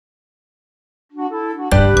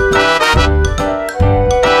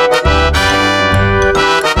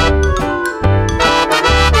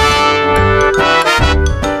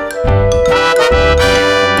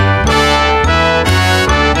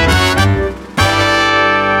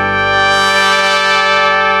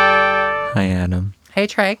Hey,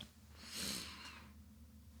 Trey.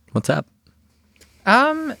 What's up?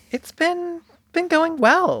 It's been going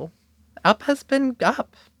well. Up has been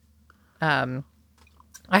up. I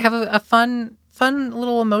have a fun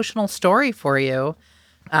little emotional story for you.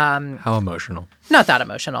 How emotional? Not that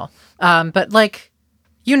emotional. But like,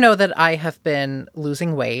 you know that I have been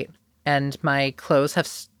losing weight and my clothes have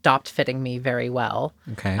stopped fitting me very well.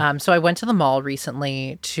 Okay. So I went to the mall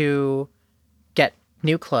recently to get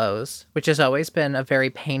new clothes, which has always been a very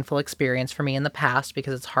painful experience for me in the past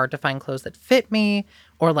because it's hard to find clothes that fit me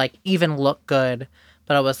or like even look good.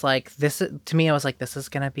 But I was like, I was like, this is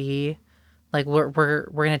going to be like, we're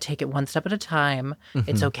going to take it one step at a time.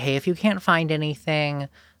 It's okay if you can't find anything.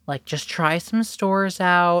 Like, just try some stores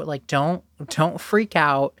out. Like, don't freak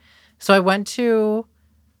out. So I went to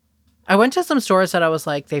some stores that I was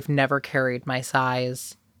like, they've never carried my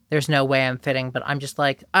size. There's no way I'm fitting, but I'm just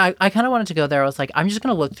like, I kind of wanted to go there. I was like, I'm just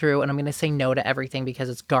going to look through and I'm going to say no to everything because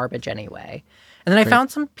it's garbage anyway. And then I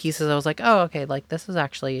found some pieces. I was like, oh, okay, like this is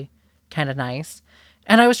actually kind of nice.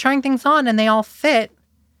 And I was trying things on and they all fit.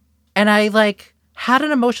 And I like had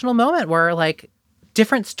an emotional moment where like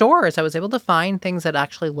different stores, I was able to find things that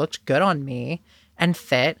actually looked good on me and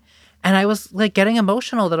fit. And I was like getting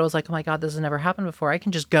emotional that I was like, oh my God, this has never happened before. I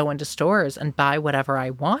can just go into stores and buy whatever I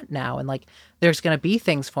want now. And like, there's going to be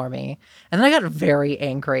things for me. And then I got very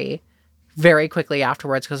angry very quickly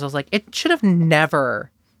afterwards because I was like, it should have never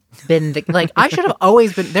been like, I should have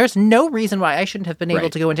always been, there's no reason why I shouldn't have been able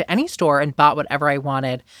to go into any store and bought whatever I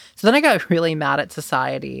wanted. So then I got really mad at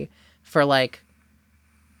society for the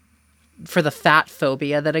fat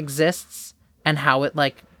phobia that exists and how it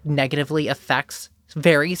like negatively affects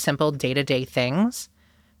very simple day-to-day things.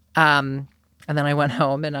 And then I went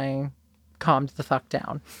home and I calmed the fuck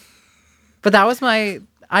down. But that was I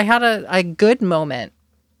had a good moment.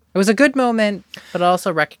 It was a good moment, but I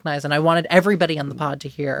also recognized, and I wanted everybody on the pod to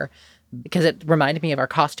hear because it reminded me of our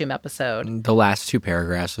costume episode. The last two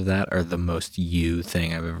paragraphs of that are the most you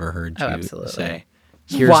thing I've ever heard you absolutely. say.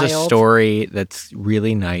 Here's Wild. a story that's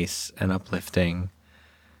really nice and uplifting.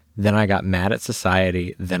 Then I got mad at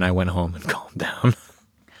society. Then I went home and calmed down.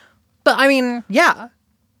 But I mean, yeah,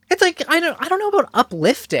 it's like I don't know about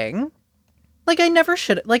uplifting. Like I never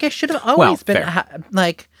should. Like I should have always been.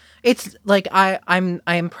 Like it's like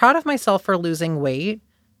I'm proud of myself for losing weight.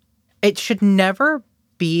 It should never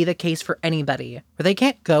be the case for anybody where they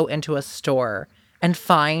can't go into a store and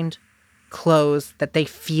find clothes that they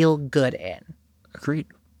feel good in. Agreed.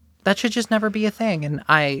 That should just never be a thing. And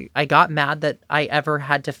I got mad that I ever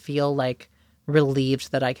had to feel like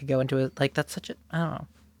relieved that I could go into it. Like that's such a, I don't know.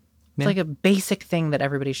 It's like a basic thing that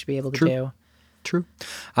everybody should be able to do. True.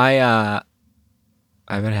 I've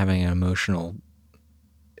been having an emotional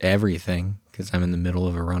everything because I'm in the middle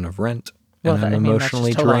of a run of Rent. And I'm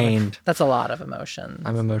emotionally drained. That's a lot of emotions.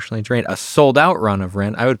 I'm emotionally drained. A sold out run of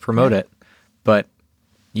Rent. I would promote it, but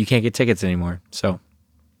you can't get tickets anymore. So,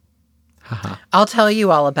 haha. I'll tell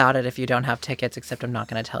you all about it if you don't have tickets, except I'm not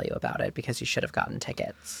going to tell you about it because you should have gotten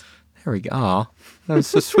tickets. There we go. Aw, that was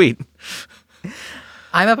so sweet.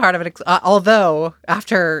 I'm a part of it. Although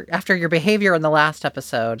after your behavior in the last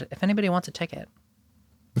episode, if anybody wants a ticket,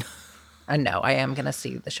 I know I am going to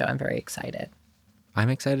see the show. I'm very excited. I'm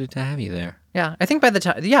excited to have you there. Yeah, I think by the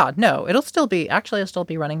time, it'll still be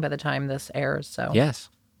running by the time this airs. So yes,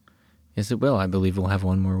 it will. I believe we'll have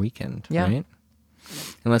one more weekend. Yeah. Right?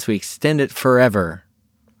 Unless we extend it forever,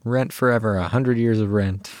 Rent forever, 100 years of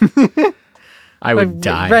Rent. I would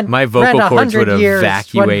die. My vocal cords would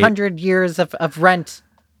evacuate. 100 years of Rent.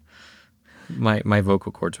 My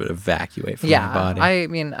vocal cords would evacuate from my body. I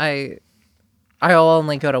mean, I'll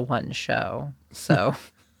only go to one show, so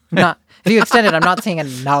not if you extend it, I'm not seeing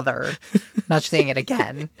another. Not seeing it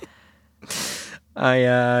again.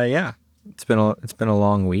 It's been a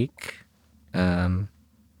long week.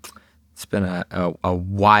 It's been a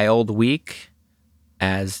wild week,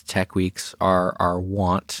 as tech weeks are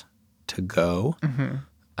wont to go.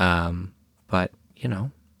 Mm-hmm. But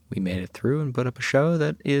we made it through and put up a show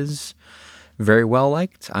that is very well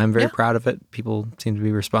liked. I'm very proud of it. People seem to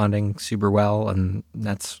be responding super well, and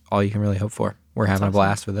that's all you can really hope for. We're having a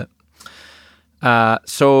blast with it.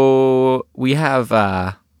 So we have we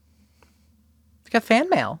got fan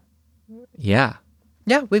mail. Yeah,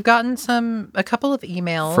 we've gotten a couple of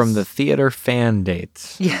emails from the theater fan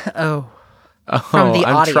dates. Yeah. From the audience.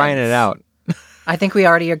 I'm trying it out. I think we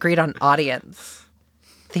already agreed on audience.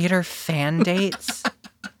 Theater fan dates.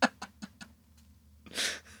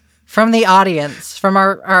 From the audience, from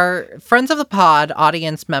our friends of the pod,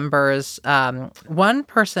 audience members, one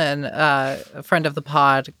person, a friend of the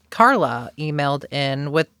pod, Carla, emailed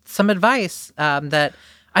in with some advice that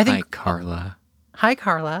I think... Hi, Carla. hi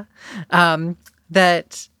Carla,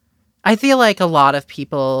 that I feel like a lot of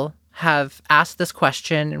people have asked this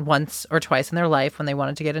question once or twice in their life when they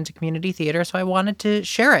wanted to get into community theater. So I wanted to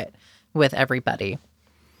share it with everybody.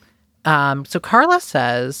 So Carla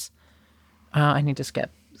says, I need to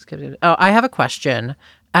skip it. Oh, I have a question.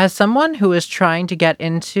 As someone who is trying to get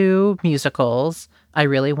into musicals, I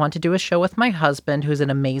really want to do a show with my husband, who's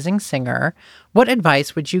an amazing singer. What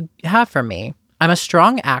advice would you have for me? I'm a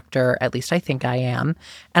strong actor, at least I think I am,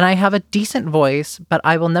 and I have a decent voice, but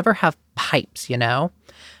I will never have pipes, you know?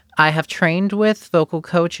 I have trained with vocal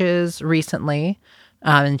coaches recently.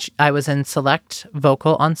 And I was in select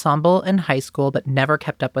vocal ensemble in high school, but never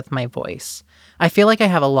kept up with my voice. I feel like I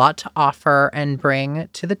have a lot to offer and bring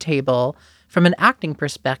to the table from an acting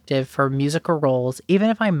perspective for musical roles, even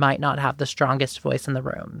if I might not have the strongest voice in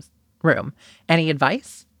the room. Any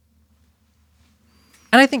advice?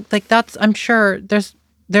 And I think like I'm sure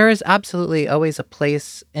there is absolutely always a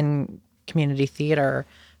place in community theater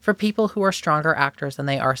for people who are stronger actors than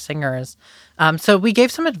they are singers. So we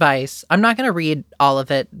gave some advice. I'm not going to read all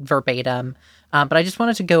of it verbatim, but I just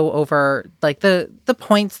wanted to go over like the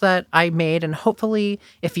points that I made, and hopefully,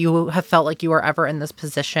 if you have felt like you are ever in this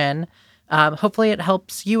position, hopefully it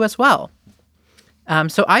helps you as well.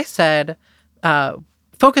 So I said,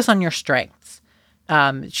 focus on your strengths.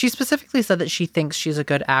 She specifically said that she thinks she's a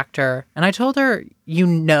good actor, and I told her,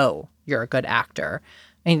 you're a good actor.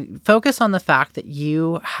 And focus on the fact that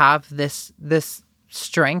you have this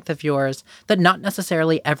strength of yours that not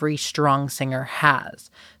necessarily every strong singer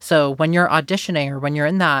has. So when you're auditioning or when you're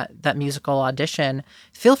in that musical audition,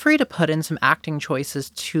 feel free to put in some acting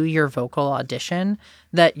choices to your vocal audition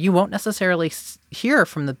that you won't necessarily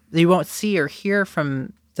you won't see or hear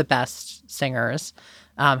from the best singers.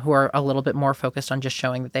 Who are a little bit more focused on just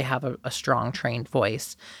showing that they have a strong trained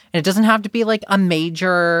voice. And it doesn't have to be like a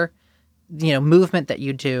major movement that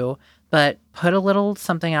you do, but put a little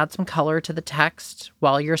something, add some color to the text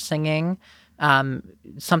while you're singing,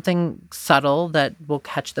 something subtle that will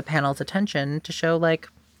catch the panel's attention to show like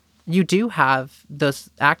you do have those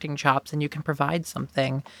acting chops and you can provide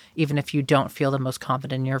something even if you don't feel the most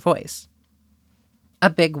confident in your voice. A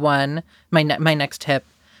big one, my next tip,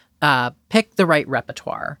 pick the right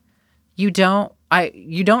repertoire. You don't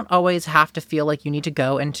always have to feel like you need to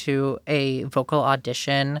go into a vocal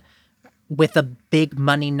audition with a big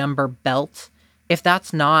money number belt. If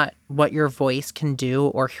that's not what your voice can do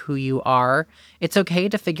or who you are, it's okay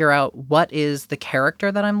to figure out what is the character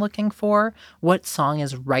that I'm looking for, what song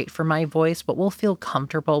is right for my voice, what will feel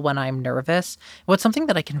comfortable when I'm nervous, what's something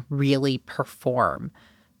that I can really perform.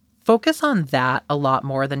 Focus on that a lot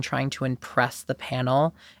more than trying to impress the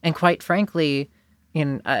panel. And quite frankly,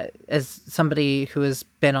 as somebody who has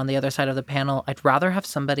been on the other side of the panel, I'd rather have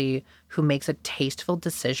somebody who makes a tasteful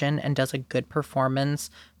decision and does a good performance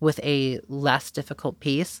with a less difficult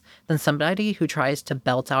piece than somebody who tries to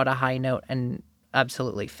belt out a high note and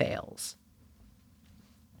absolutely fails.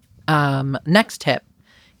 Next tip,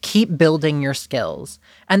 keep building your skills.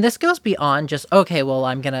 And this goes beyond just, okay, well,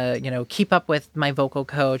 I'm going to, keep up with my vocal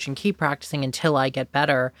coach and keep practicing until I get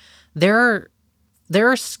better. There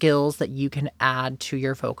are skills that you can add to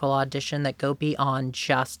your vocal audition that go beyond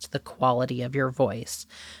just the quality of your voice.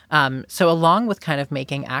 So along with kind of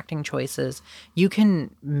making acting choices, you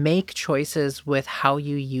can make choices with how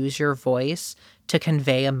you use your voice to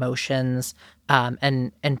convey emotions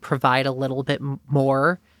and provide a little bit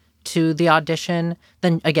more to the audition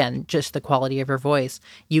than, again, just the quality of your voice.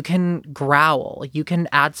 You can growl. You can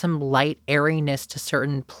add some light airiness to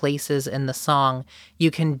certain places in the song.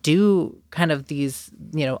 You can do kind of these,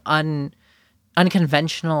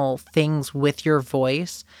 unconventional things with your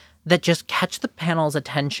voice that just catch the panel's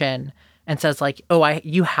attention and says like, oh,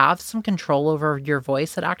 you have some control over your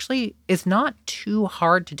voice that actually is not too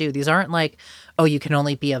hard to do. These aren't like, oh, you can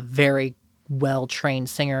only be a very well-trained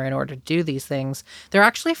singer in order to do these things. They're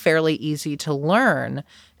actually fairly easy to learn.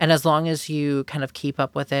 And as long as you kind of keep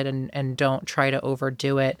up with it and don't try to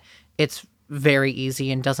overdo it, it's very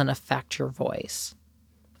easy and doesn't affect your voice.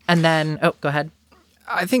 And then, go ahead.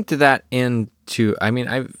 I think to that end too, I mean,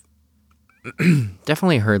 I've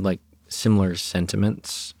definitely heard like similar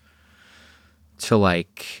sentiments to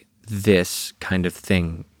like this kind of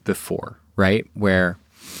thing before, right? Where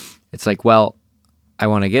it's like, well, I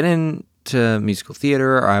want to get into musical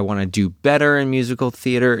theater, or I want to do better in musical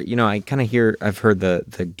theater. I've heard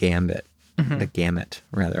the gamut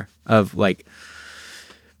rather of like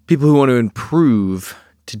people who want to improve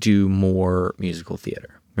to do more musical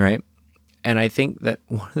theater, right? And I think that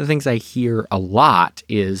one of the things I hear a lot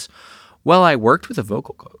is, well, I worked with a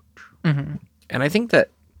vocal coach. Mm-hmm. And I think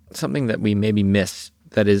that something that we maybe miss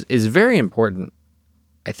that is very important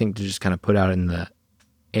I think to just kind of put out in the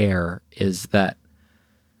air is that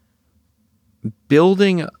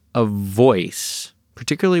building a voice,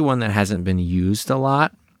 particularly one that hasn't been used a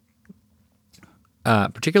lot,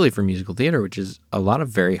 particularly for musical theater, which is a lot of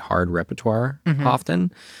very hard repertoire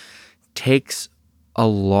often, takes a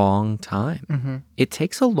long time. It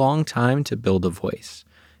takes a long time to build a voice.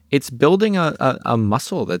 It's building a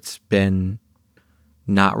muscle that's been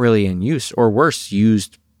not really in use, or worse,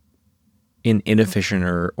 used in inefficient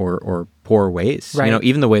or poor ways. Right. You know,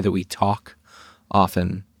 even the way that we talk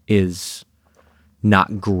often is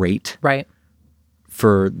not great Right.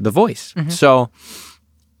 for the voice. So,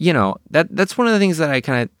 you know, that's one of the things that I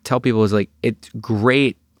kind of tell people is like, it's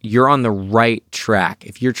great. You're on the right track.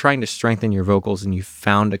 If you're trying to strengthen your vocals and you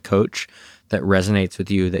found a coach that resonates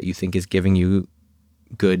with you, that you think is giving you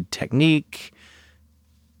good technique,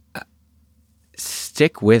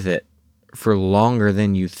 stick with it for longer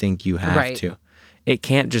than you think you have Right. to. It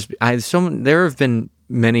can't just be, there have been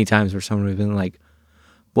many times where someone has been like,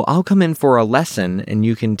 well, I'll come in for a lesson and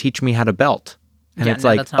you can teach me how to belt. And Yeah, it's no,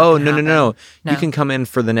 like, that's not oh, gonna no. happen. You No. can come in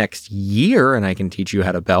for the next year and I can teach you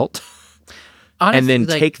how to belt. Honestly, And then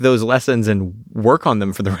like, take those lessons and work on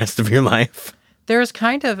them for the rest of your life. there's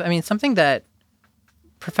kind of, I mean, something that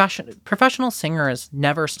professional singers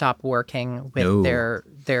never stop working with No.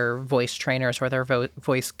 their voice trainers or their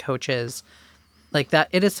voice coaches. Like that,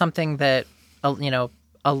 it is something that,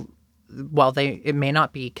 while it may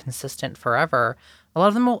not be consistent forever, a lot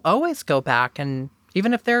of them will always go back, and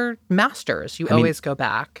even if they're masters, you always go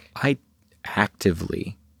back. I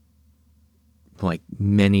actively, like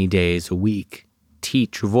many days a week,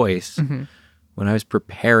 teach voice. When I was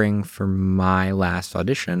preparing for my last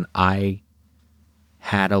audition, I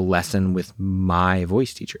had a lesson with my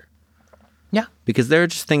voice teacher. Yeah. Because there are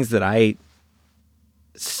just things that I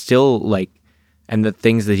still like, and the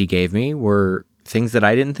things that he gave me were things that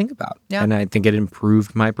I didn't think about. Yeah. And I think it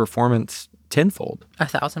improved my performance tenfold.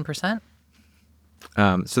 1,000%.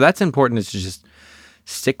 So that's important, is to just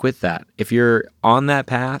stick with that. If you're on that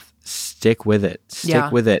path, stick with it.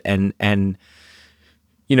 Stick with it. And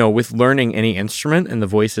you know, with learning any instrument, and the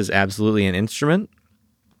voice is absolutely an instrument,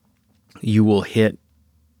 you will hit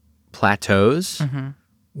plateaus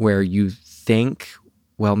where you think,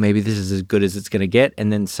 well, maybe this is as good as it's going to get.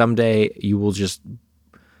 And then someday you will just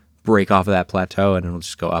break off of that plateau and it'll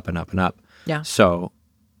just go up and up and up. Yeah. So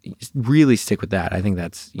really stick with that. I think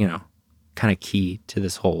that's, you know, kind of key to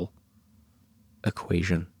this whole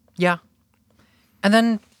equation. Yeah. And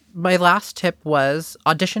then my last tip was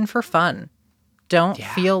audition for fun. Don't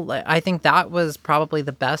feel like, I think that was probably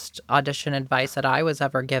the best audition advice that I was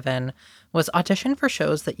ever given, was audition for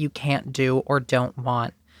shows that you can't do or don't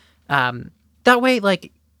want. That way,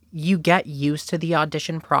 like, you get used to the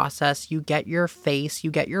audition process, you get your face,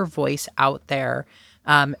 you get your voice out there.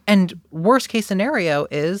 And worst case scenario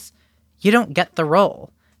is you don't get the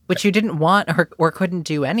role, which you didn't want or couldn't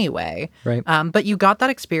do anyway. Right. But you got that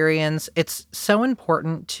experience. It's so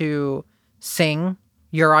important to sing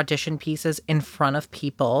your audition pieces in front of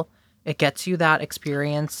people. It gets you that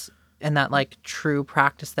experience and that like true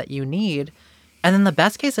practice that you need. And then the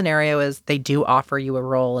best case scenario is they do offer you a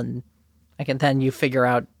role, and then you figure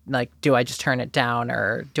out, like, do I just turn it down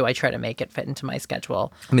or do I try to make it fit into my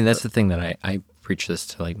schedule? I mean, that's the thing that I preach this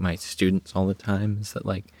to like my students all the time, is that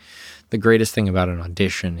like the greatest thing about an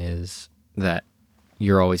audition is that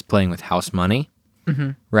you're always playing with house money,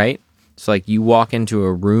 right? So like you walk into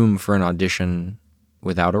a room for an audition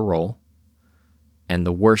without a role, and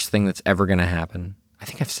the worst thing that's ever going to happen, I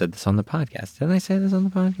think I've said this on the podcast. Didn't I say this on the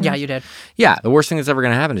podcast? Yeah, you did. Yeah, the worst thing that's ever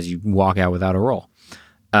going to happen is you walk out without a role.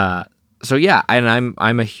 So yeah, and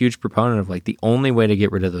I'm a huge proponent of like the only way to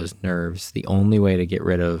get rid of those nerves, the only way to get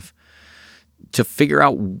rid of, to figure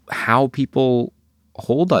out how people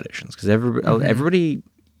hold auditions, because everybody,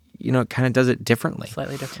 you know, kind of does it differently.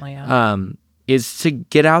 Slightly differently, yeah. Is to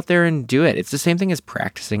get out there and do it. It's the same thing as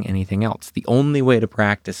practicing anything else. The only way to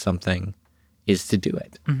practice something is to do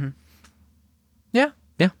it. Yeah.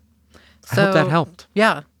 Yeah. I hope that helped.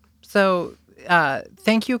 Yeah. So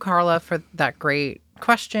thank you, Carla, for that great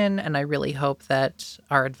question. And I really hope that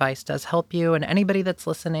our advice does help you. And anybody that's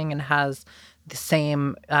listening and has the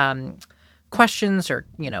same questions or,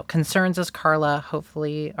 you know, concerns as Carla,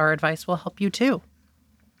 hopefully our advice will help you too.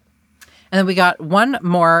 And then we got one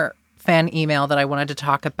more fan email that I wanted to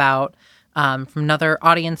talk about from another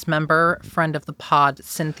audience member, friend of the pod,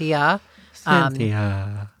 Cynthia.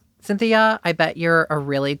 Cynthia, I bet you're a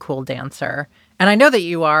really cool dancer. And I know that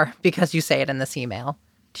you are because you say it in this email.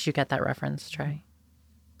 Did you get that reference, Trey?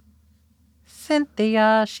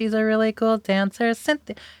 Cynthia, she's a really cool dancer.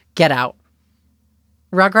 Cynthia. Get out.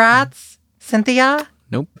 Rugrats? Cynthia?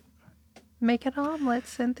 Nope. Make an omelet,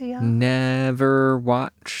 Cynthia. Never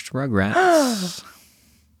watched Rugrats.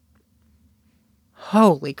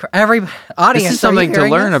 Holy crap. Every audience, This is something to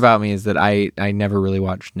learn this? about me, is that I never really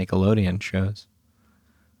watched Nickelodeon shows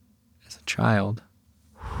as a child.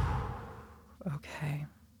 Okay.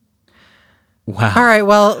 Wow. All right,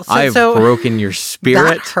 well, I've broken your spirit.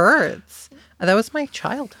 That hurts. That was my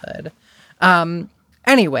childhood.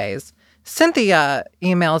 Anyways, Cynthia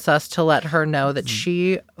emails us to let her know that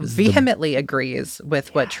she vehemently agrees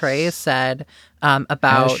with what Trey said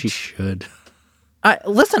about... As she should.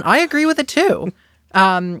 Listen, I agree with it too.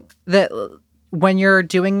 That when you're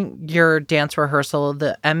doing your dance rehearsal,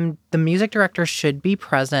 the music director should be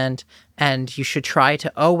present, and you should try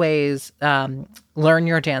to always learn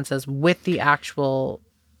your dances with the actual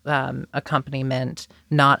accompaniment,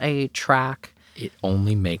 not a track. It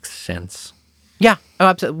only makes sense. Yeah, oh,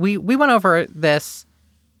 absolutely. We went over this,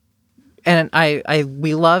 and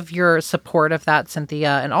we love your support of that,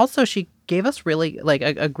 Cynthia. And also, she gave us really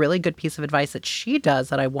a really good piece of advice that she does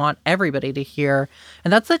that I want everybody to hear,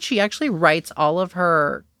 and that's that she actually writes all of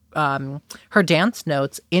her dance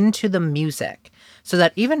notes into the music, so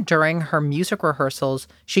that even during her music rehearsals,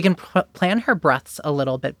 she can plan her breaths a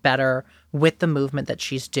little bit better with the movement that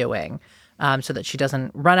she's doing, so that she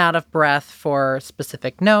doesn't run out of breath for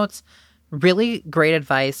specific notes. Really great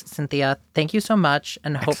advice, Cynthia. Thank you so much.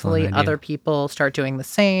 And hopefully other people start doing the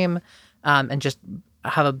same, and just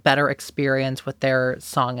have a better experience with their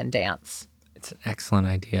song and dance. It's an excellent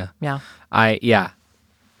idea. Yeah.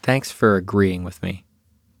 Thanks for agreeing with me.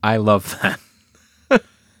 I love that.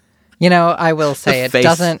 I will say it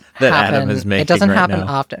doesn't that happen. Adam is making It doesn't right happen now.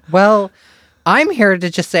 often. Well, I'm here to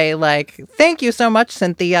just say, thank you so much,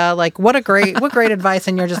 Cynthia. What great advice.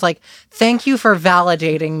 And you're just thank you for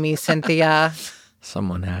validating me, Cynthia.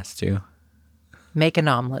 Someone has to. Make an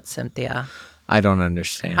omelet, Cynthia. I don't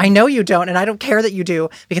understand. I know you don't, and I don't care that you do,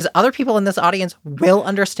 because other people in this audience will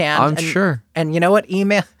understand. I'm sure. And you know what?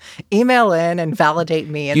 Email in and validate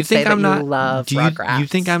me and say that you love Rugrats. You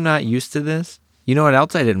think I'm not used to this? You know what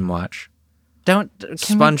else I didn't watch?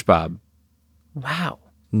 SpongeBob. Wow.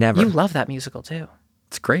 Never. You love that musical too.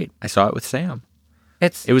 It's great. I saw it with Sam.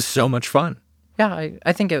 It was so much fun. Yeah,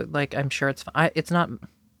 I think it, I'm sure it's fun. It's not,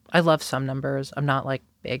 I love some numbers. I'm not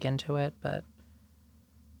big into it, but.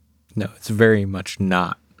 No, it's very much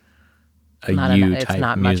not a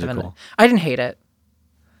type musical. Much of I didn't hate it.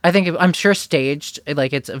 I think I'm sure staged,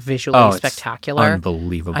 it's visually spectacular. It's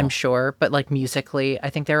unbelievable. I'm sure, but musically, I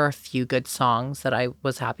think there are a few good songs that I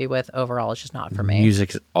was happy with. Overall, it's just not for me.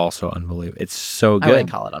 Music is also unbelievable. It's so good. I wouldn't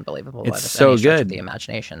call it unbelievable. It's so good. The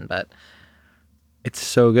imagination, but it's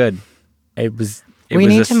so good. We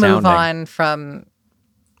need to move on from.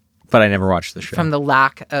 But I never watched the show. From the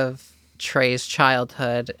lack of Trey's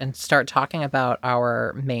childhood and start talking about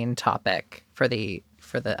our main topic for the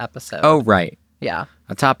episode. Oh, right. Yeah.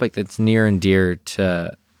 A topic that's near and dear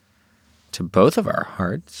to both of our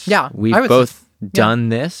hearts. Yeah. We've both done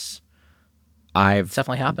this. It's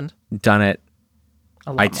definitely happened. Done it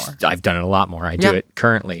a lot more. I've done it a lot more. I do it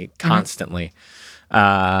currently, constantly.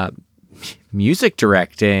 Music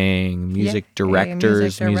directing, music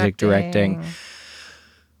directors, music directing.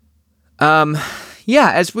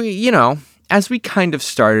 Yeah, as we kind of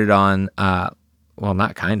started on, well,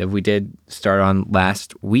 not kind of, we did start on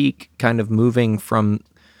last week, kind of moving from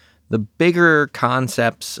the bigger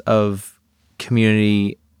concepts of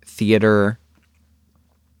community theater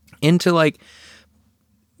into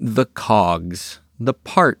the cogs, the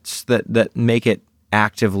parts that make it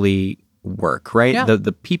actively work, right? Yeah.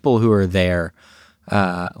 The people who are there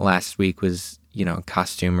last week was,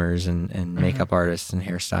 costumers and makeup artists and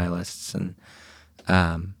hairstylists and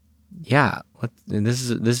this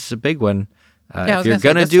is a big one. If you're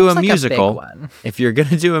gonna do a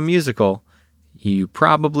musical, you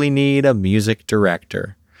probably need a music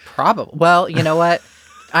director. Probably. Well, you know what?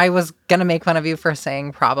 I was gonna make fun of you for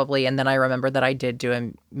saying probably, and then I remembered that I did do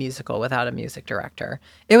a musical without a music director.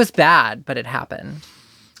 It was bad, but it happened.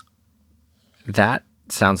 That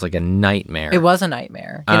sounds like a nightmare. It was a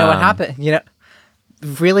nightmare. You know what happened?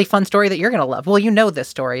 Really fun story that you're gonna love. Well, you know this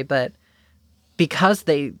story, but because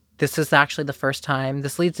this is actually the first time,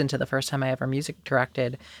 this leads into the first time I ever music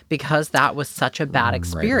directed, because that was such a bad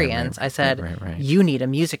experience. I said, you need a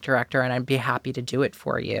music director and I'd be happy to do it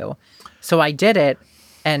for you. So I did it,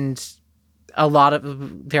 and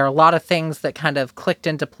there are a lot of things that kind of clicked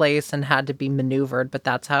into place and had to be maneuvered, but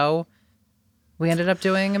that's how we ended up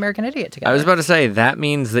doing American Idiot together. I was about to say, that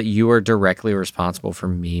means that you are directly responsible for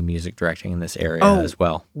me music directing in this area as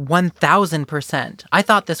well. 1000%. I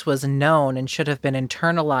thought this was known and should have been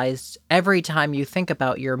internalized every time you think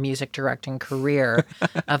about your music directing career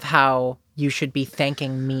of how you should be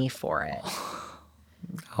thanking me for it.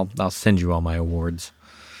 I'll send you all my awards.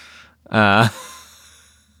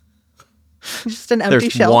 Just an empty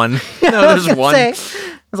There's shelf. one. No, there's one. I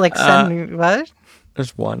was like, send me, what?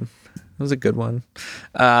 There's one. It was a good one.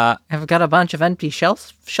 I've got a bunch of empty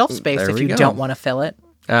shelf space There if we you go. don't want to fill it.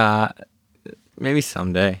 Maybe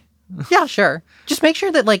someday. Yeah, sure. Just make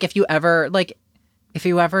sure that like if you ever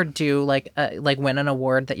do like win an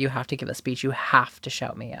award that you have to give a speech, you have to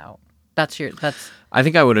shout me out. That's I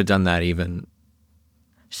think I would have done that even.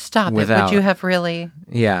 Stop it. Without- Would you have really?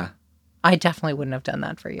 Yeah, I definitely wouldn't have done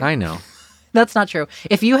that for you. I know. That's not true.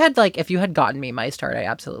 If you had gotten me my start, I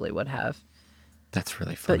absolutely would have. That's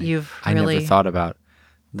really funny. But you've I really never thought about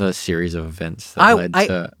the series of events that led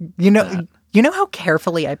to. you know how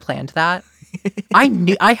carefully I planned that?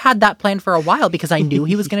 I had that planned for a while because I knew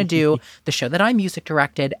he was going to do the show that I music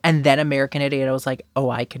directed and then American Idiot. I was like, "Oh,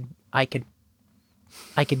 I could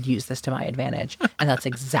use this to my advantage." And that's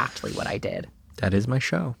exactly what I did. That is my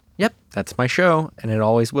show. Yep. That's my show, and it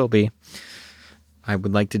always will be. I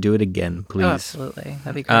would like to do it again, please. Oh, absolutely.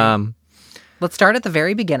 That'd be great. Let's start at the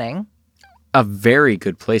very beginning. A very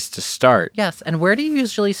good place to start. Yes. And where do you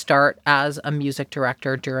usually start as a music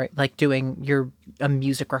director doing a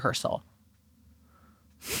music rehearsal?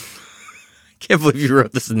 I can't believe you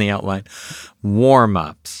wrote this in the outline.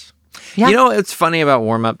 Warm-ups. Yeah. You know what's funny about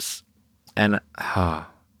warm-ups? And I'm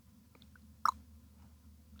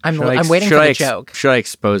waiting for the joke. Should I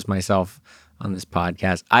expose myself on this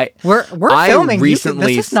podcast? We're filming.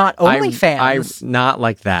 Recently, this is not OnlyFans. Not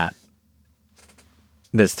like that.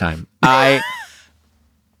 This time, Go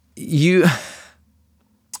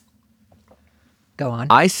on.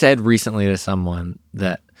 I said recently to someone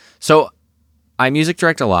that I music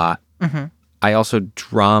direct a lot. Mm-hmm. I also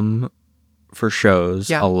drum for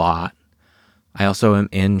shows a lot. I also am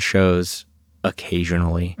in shows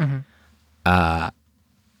occasionally. Mm-hmm.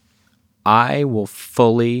 I will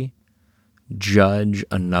fully judge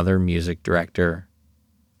another music director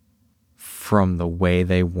from the way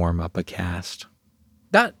they warm up a cast.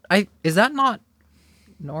 Is that not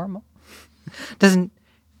normal? Or is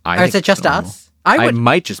think it just normal. us? It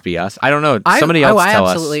might just be us. I don't know. Somebody else tell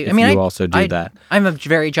us if you also do that. I'm a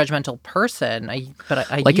very judgmental person.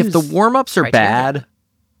 But I Like if the warm-ups are bad,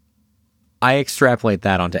 I extrapolate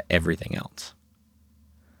that onto everything else.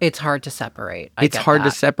 It's hard to separate. It's hard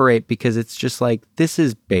to separate because it's just like, this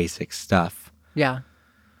is basic stuff. Yeah.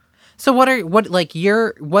 So what are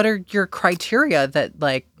your criteria that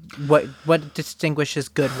like what distinguishes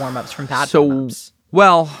good warm-ups from bad warm-ups?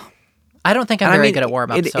 Well, I don't think I'm very good at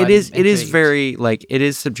warm-ups. It is very like it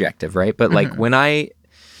is subjective, right? But like when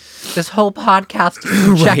this whole podcast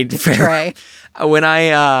is subjective, Trey. When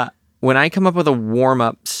I come up with a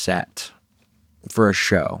warm-up set for a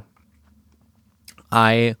show,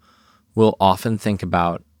 I will often think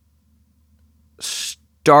about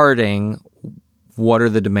starting what are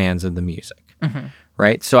the demands of the music,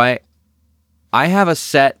 right? So I have a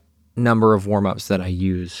set number of warm-ups that I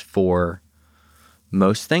use for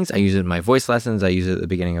most things. I use it in my voice lessons. I use it at the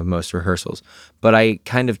beginning of most rehearsals. But I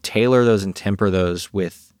kind of tailor those and temper those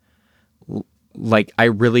with, like, I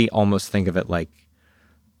really almost think of it like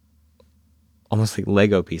almost like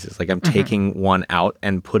Lego pieces. Like I'm taking one out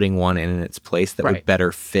and putting one in its place that would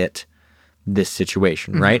better fit this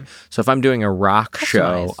situation, right? So if I'm doing a rock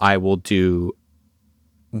show, I will do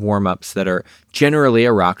warm-ups that are generally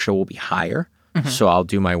a rock show will be higher. So I'll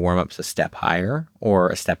do my warm-ups a step higher or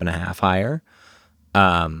a step and a half higher.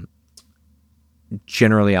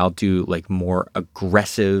 Generally I'll do like more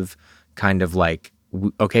aggressive kind of like,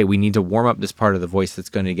 okay, we need to warm up this part of the voice that's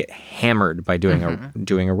going to get hammered by doing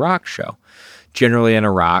a rock show. Generally in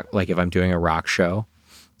a rock, like if I'm doing a rock show,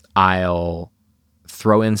 I'll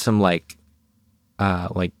throw in some like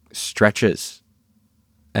stretches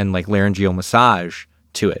and like laryngeal massage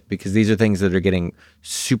to it because these are things that are getting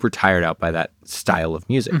super tired out by that style of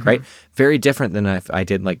music, right? Very different than if I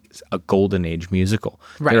did like a golden age musical.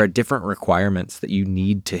 There are different requirements that you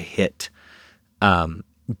need to hit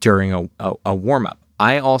during a warm-up.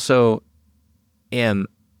 I also am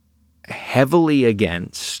heavily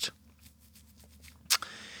against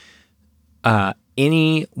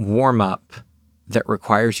any warm-up that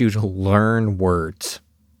requires you to learn words.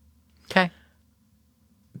 Okay.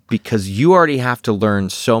 Because you already have to learn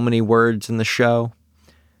so many words in the show.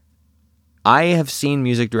 I have seen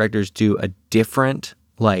music directors do a different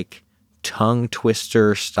like tongue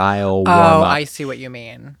twister style warm Oh, up I see what you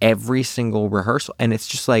mean. every single rehearsal. And it's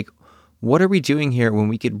just like, what are we doing here when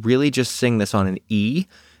we could really just sing this on an E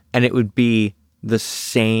and it would be the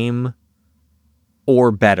same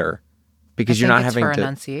or better? Because you're not having for to.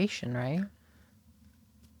 enunciation, right?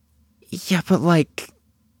 Yeah, but like,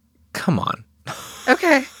 come on.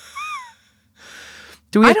 Okay.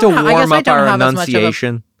 Do we I have to don't ha- I guess warm I up don't our have as much of a-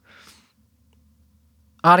 enunciation?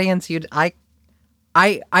 Audience,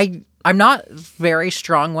 I'm not very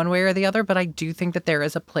strong one way or the other, but I do think that there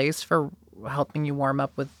is a place for helping you warm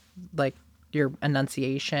up with like your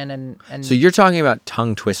enunciation and So you're talking about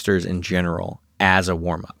tongue twisters in general as a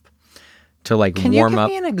warm up. To like Can you warm give up.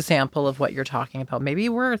 me an example of what you're talking about? Maybe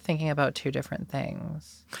we're thinking about two different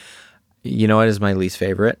things. You know what is my least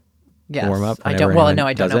favorite? Yes. Warm up I whenever don't. Well, anyone no,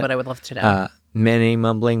 I don't does know, it? but I would love to know. Many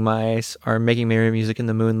mumbling mice are making merry music in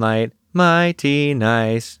the moonlight. Mighty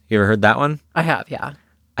nice. You ever heard that one? I have, yeah.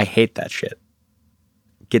 I hate that shit.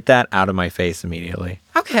 Get that out of my face immediately.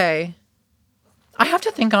 Okay. I have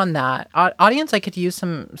to think on that. Audience, I could use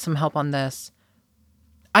some help on this.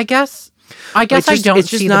 I guess I don't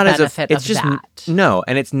see the benefit of that. No,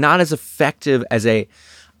 and it's not as effective as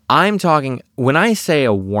I'm talking, when I say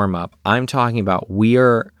a warm up, I'm talking about we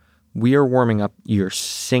are warming up your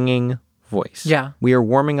singing voice. Yeah. We are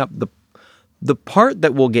warming up the part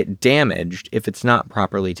that will get damaged if it's not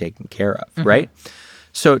properly taken care of, right?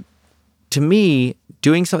 So to me,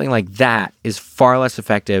 doing something like that is far less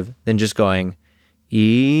effective than just going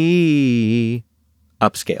E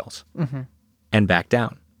upscales and back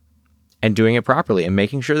down and doing it properly and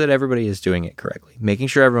making sure that everybody is doing it correctly, making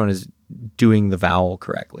sure everyone is doing the vowel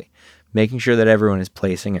correctly, making sure that everyone is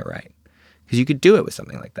placing it right. Because you could do it with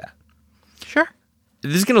something like that. Sure.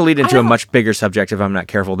 This is going to lead into a much bigger subject if I'm not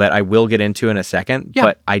careful that I will get into in a second.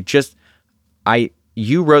 Yeah. But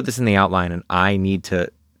you wrote this in the outline and I need to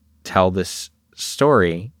tell this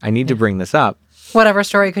story. I need to bring this up. Whatever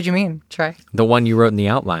story could you mean, Trey? The one you wrote in the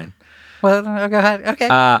outline. Well, go ahead. Okay.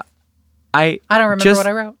 I don't remember what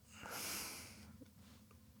I wrote.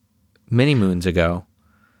 Many moons ago,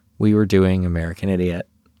 we were doing American Idiot.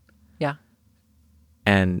 Yeah.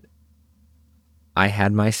 And I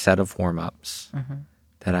had my set of warm-ups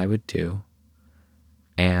that I would do.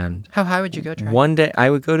 And How high would you go, Trey? one day I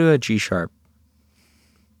would go to a G sharp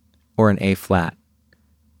or an A flat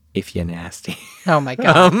if you're nasty. Oh my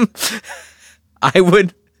God. I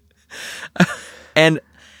would. And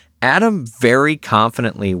Adam very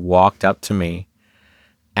confidently walked up to me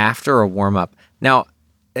after a warm-up. Now,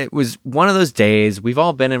 it was one of those days, we've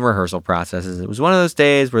all been in rehearsal processes. It was one of those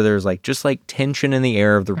days where there's just tension in the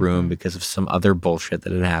air of the room because of some other bullshit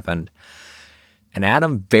that had happened. And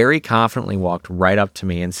Adam very confidently walked right up to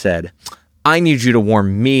me and said, I need you to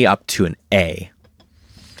warm me up to an A.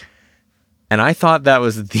 And I thought that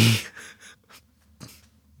was the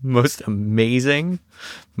most amazing,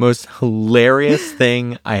 most hilarious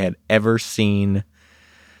thing I had ever seen,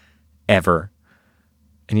 ever.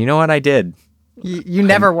 And you know what I did? You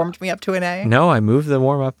never warmed me up to an A? No, I moved the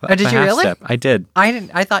warm up. Oh, did you really? Step. I did. I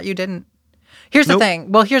didn't. I thought you didn't. Here's the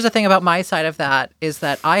thing. Well, here's the thing about my side of that is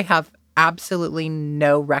that I have absolutely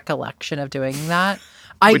no recollection of doing that.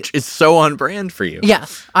 Which is so on brand for you.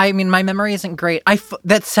 Yes. I mean, my memory isn't great.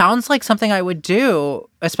 That sounds like something I would do,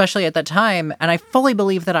 especially at that time, and I fully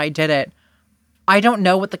believe that I did it. I don't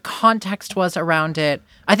know what the context was around it.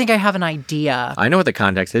 I think I have an idea. I know what the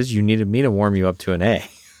context is. You needed me to warm you up to an A.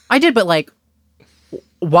 I did, but why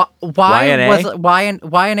an A? Why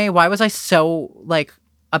an A? Why was I so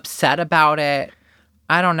upset about it?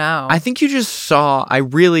 I don't know. I think you just saw, I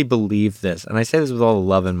really believe this, and I say this with all the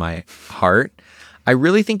love in my heart. I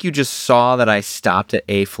really think you just saw that I stopped at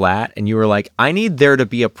A flat and you were like, I need there to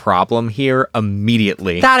be a problem here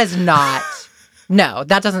immediately. That is not. No,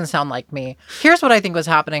 that doesn't sound like me. Here's what I think was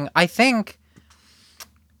happening. I think,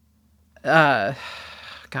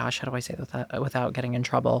 gosh, how do I say that without getting in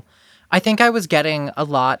trouble? I think I was getting a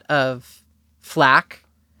lot of flack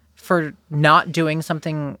for not doing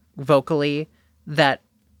something vocally that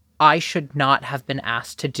I should not have been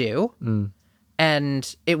asked to do.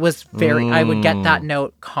 And it was I would get that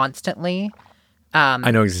note constantly.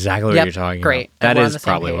 I know exactly what you're talking great. about. That We're on is the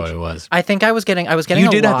same probably page. what it was. I think I was getting You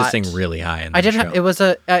a did lot. have to sing really high in that I did show. have,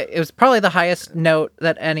 it was probably the highest note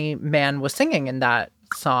that any man was singing in that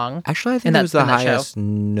song. Actually, I think it was the highest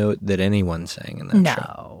note that anyone sang in that show.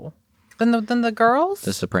 No. Than the girls?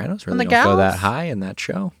 The Sopranos the really don't go that gals? high in that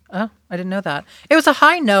show. Oh, I didn't know that. It was a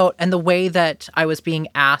high note, and the way that I was being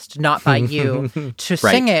asked, not by you, to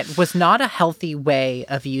sing it was not a healthy way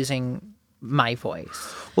of using my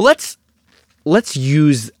voice. Well, let's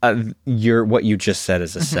use what you just said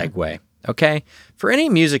as a segue. Okay? For any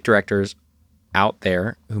music directors out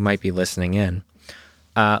there who might be listening in,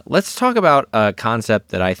 let's talk about a concept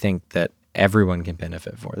that I think that everyone can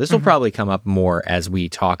benefit for. This will probably come up more as we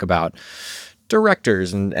talk about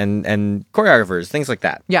directors and choreographers, things like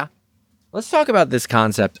that. Yeah. Let's talk about this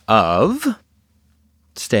concept of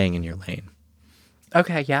staying in your lane.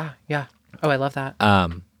 Okay. Yeah. Yeah. Oh, I love that.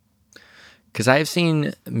 Because I have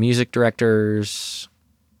seen music directors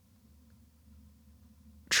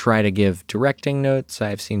try to give directing notes.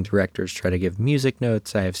 I have seen directors try to give music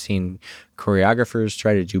notes. I have seen choreographers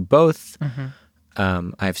try to do both.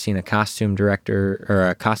 I've seen a costume director or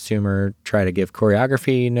a costumer try to give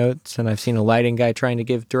choreography notes, and I've seen a lighting guy trying to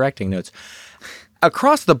give directing notes.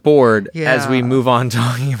 Across the board, as we move on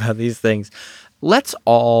talking about these things, let's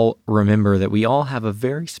all remember that we all have a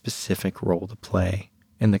very specific role to play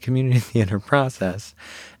in the community theater process,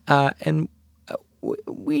 and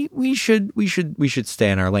we should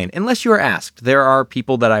stay in our lane. Unless you are asked, there are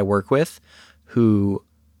people that I work with who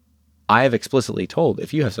I have explicitly told,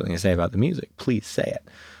 if you have something to say about the music, please say it,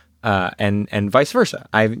 and vice versa.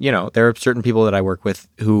 There are certain people that I work with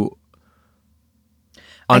who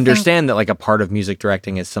understand that like a part of music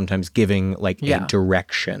directing is sometimes giving like a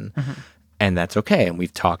direction, and that's okay. And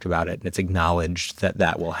we've talked about it, and it's acknowledged that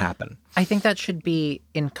that will happen. I think that should be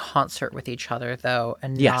in concert with each other, though,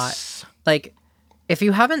 and not like if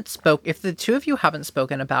the two of you haven't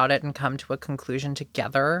spoken about it and come to a conclusion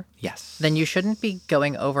together, then you shouldn't be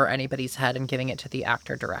going over anybody's head and giving it to the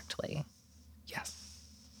actor directly.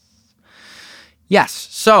 Yes.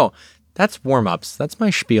 So that's warm-ups. That's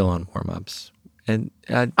my spiel on warm-ups. And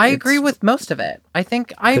I agree with most of it. I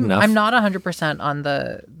think I'm not 100% on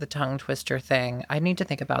the tongue twister thing. I need to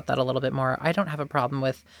think about that a little bit more. I don't have a problem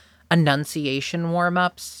with enunciation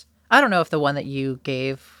warm-ups. I don't know if the one that you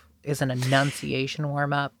gave is an enunciation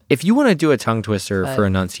warm-up. If you want to do a tongue twister for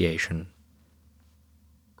enunciation,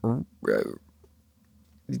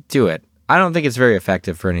 do it. I don't think it's very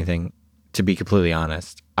effective for anything, to be completely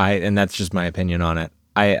honest. And that's just my opinion on it.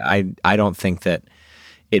 I don't think that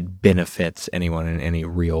it benefits anyone in any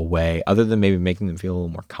real way, other than maybe making them feel a little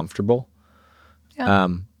more comfortable. Yeah.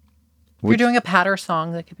 If you're doing a patter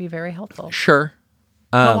song, that could be very helpful. Sure.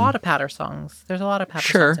 A lot of patter songs. There's a lot of patter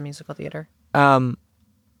songs in musical theater. But,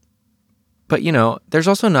 there's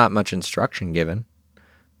also not much instruction given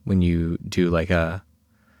when you do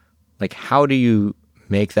how do you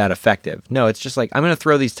make that effective? No, it's just like, I'm going to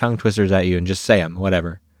throw these tongue twisters at you and just say them,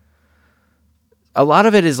 whatever. A lot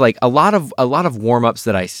of it is like a lot of warm-ups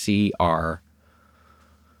that I see are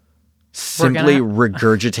simply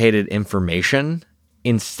regurgitated information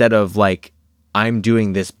instead of like, I'm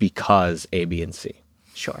doing this because A, B, and C.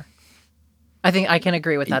 Sure. I think I can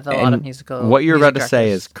agree with that. A lot of musical. What you're about to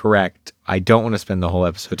say is correct. I don't want to spend the whole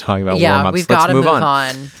episode talking about warm-ups. Yeah, we've got to move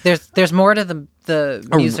on. There's more to the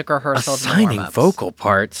music rehearsal assigning than warm-ups. Vocal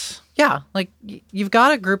parts. Yeah, like you've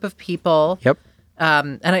got a group of people. Yep.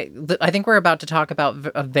 And I think we're about to talk about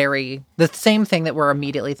the same thing that we're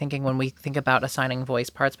immediately thinking when we think about assigning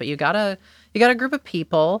voice parts. But you got a group of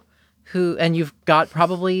people and you've got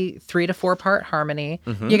probably 3 to 4 part harmony.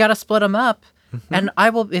 You got to split them up. And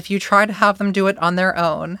if you try to have them do it on their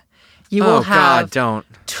own, you will have. God, don't.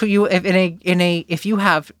 If you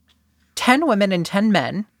have 10 women and 10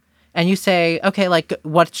 men, and you say, okay, like,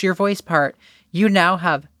 what's your voice part? You now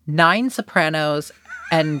have 9 sopranos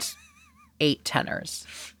and 8 tenors.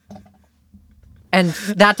 And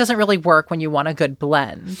that doesn't really work when you want a good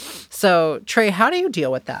blend. So, Trey, how do you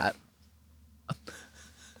deal with that?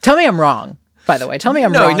 Tell me I'm wrong. By the way, tell me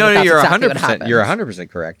I'm wrong. No, you're exactly 100%. You're 100%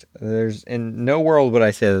 correct. There's in no world would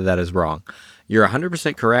I say that is wrong. You're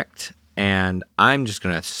 100% correct, and I'm just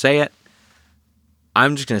gonna say it.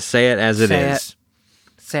 I'm just gonna say it as it is.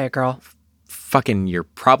 Say it, girl. Fucking, you're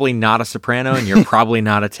probably not a soprano, and you're probably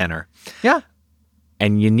not a tenor. Yeah.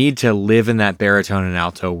 And you need to live in that baritone and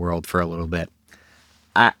alto world for a little bit.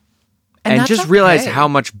 And just realize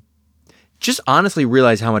honestly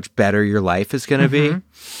realize how much better your life is going to be.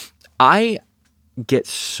 I get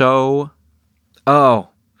somebody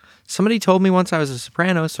told me once I was a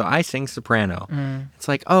soprano, so I sing soprano. It's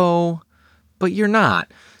like, but you're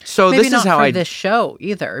not. So maybe this not is how for this show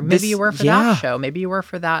either. Maybe you were for that show. Maybe you were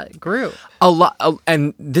for that group.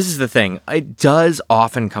 And this is the thing. It does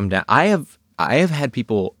often come down. I have had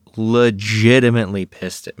people legitimately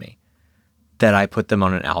pissed at me that I put them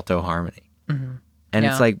on an alto harmony. And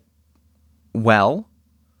it's like, well,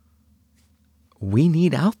 we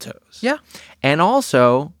need altos. Yeah. And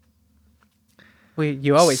also,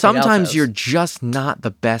 you always sometimes you're just not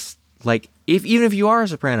the best. Like, even if you are a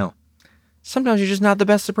soprano, sometimes you're just not the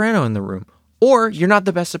best soprano in the room. or you're not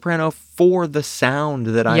the best soprano for the sound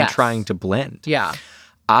that I'm Yes. trying to blend. Yeah.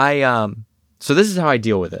 So this is how I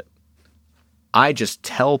deal with it. I just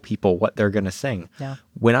tell people what they're going to sing. Yeah.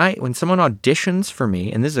 When someone auditions for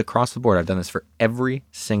me, and this is across the board, I've done this for every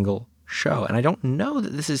single show, and I don't know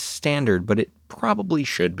that this is standard, but it probably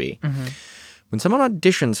should be. Mm-hmm. When someone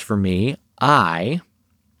auditions for me, I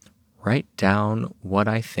write down what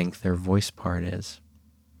I think their voice part is.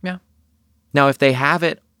 Yeah. Now, if they have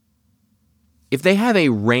a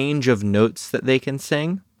range of notes that they can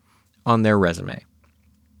sing on their resume,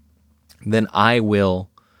 then I will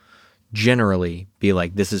generally be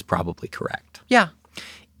like, this is probably correct. Yeah.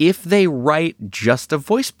 If they write just a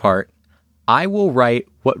voice part, I will write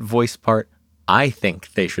what voice part I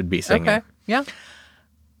think they should be singing. Okay. Yeah.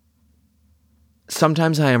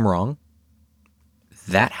 Sometimes I am wrong.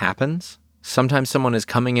 That happens. Sometimes someone is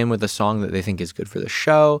coming in with a song that they think is good for the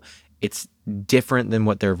show. It's different than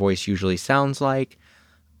what their voice usually sounds like.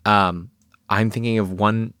 I'm thinking of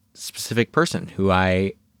one specific person who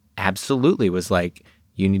I absolutely was like,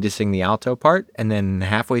 you need to sing the alto part. And then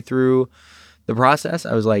halfway through the process,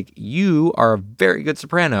 I was like, you are a very good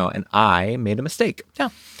soprano. And I made a mistake. Yeah.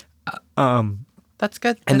 That's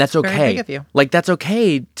good. And that's very okay. big of you. Like, that's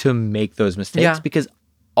okay to make those mistakes Yeah. because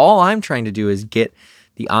all I'm trying to do is get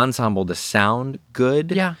the ensemble to sound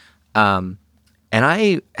good. Yeah. And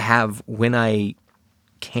I have, when I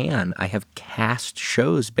can, I have cast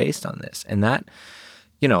shows based on this. And that,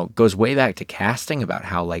 goes way back to casting about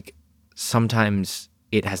how, like, sometimes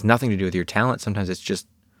it has nothing to do with your talent. Sometimes it's just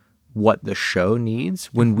what the show needs.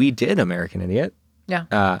 When we did American Idiot,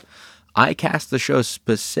 Yeah. I cast the show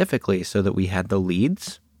specifically so that we had the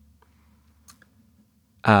leads,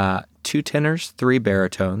 2 tenors, 3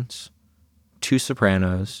 baritones, 2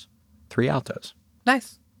 sopranos, 3 altos.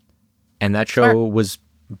 Nice. And that show was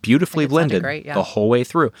beautifully It sounded blended great, yeah. the whole way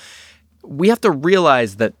through. We have to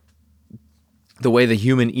realize that the way the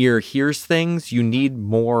human ear hears things, you need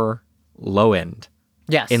more low end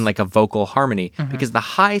Yes. in like a vocal harmony because the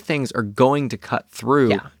high things are going to cut through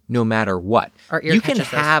Yeah. no matter what. Our ear You can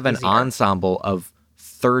catches those have an easier. ensemble of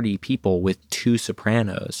 30 people with 2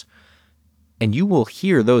 sopranos and you will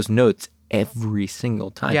hear those notes every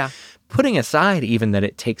single time. Yeah. Putting aside even that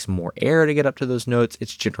it takes more air to get up to those notes,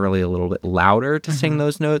 it's generally a little bit louder to sing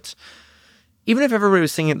those notes. Even if everybody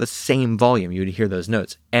was singing at the same volume, you would hear those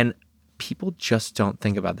notes. And people just don't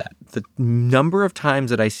think about that. The number of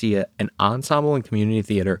times that I see an ensemble in community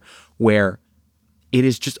theater where it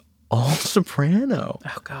is just all soprano.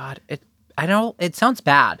 Oh God. It sounds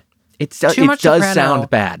bad. It Too does much soprano. sound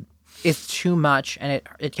bad. It's too much, and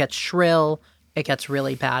it gets shrill. It gets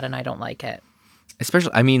really bad, and I don't like it.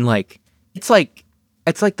 Especially, I mean, like it's like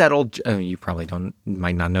that old. You probably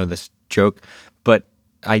might not know this joke, but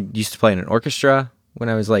I used to play in an orchestra when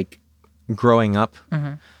I was like growing up.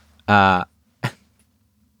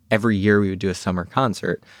 Every year we would do a summer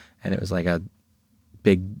concert, and it was like a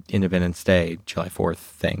big Independence Day, July 4th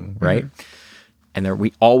thing, right? And there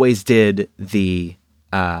we always did the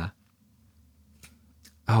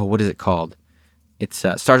what is it called? It's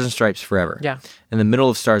Stars and Stripes Forever. Yeah. In the middle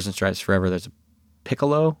of Stars and Stripes Forever, there's a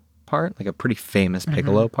piccolo part, like a pretty famous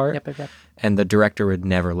piccolo part. Yep. And the director would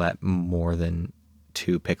never let more than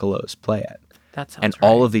 2 piccolos play it. That sounds And right.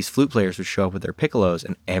 all of these flute players would show up with their piccolos,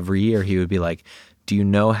 and every year he would be like, do you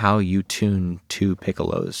know how you tune 2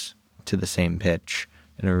 piccolos to the same pitch?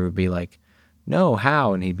 And it would be like, no,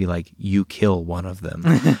 how? And he'd be like, you kill one of them.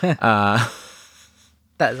 That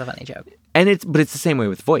is a funny joke. But it's the same way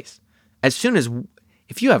with voice. As soon as,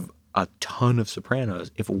 if you have a ton of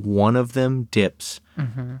sopranos, if one of them dips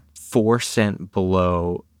 4 cent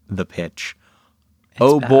below the pitch,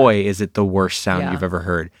 bad. boy, is it the worst sound Yeah. you've ever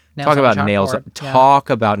heard. Nails Talk on a about nails. chalkboard. Yeah. Talk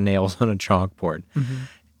about nails on a chalkboard.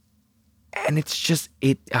 And it's just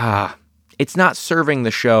it's not serving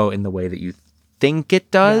the show in the way that you think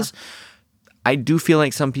it does. I do feel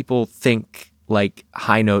like some people think like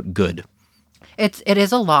high note good. It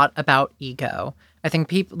is a lot about ego. I think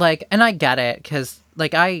people and I get it because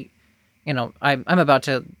I'm about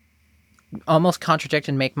to almost contradict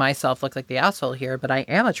and make myself look like the asshole here, but I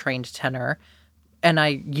am a trained tenor, and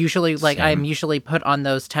I usually I'm usually put on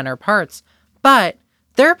those tenor parts. But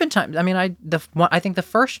there have been times. I mean, I think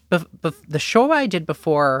the show I did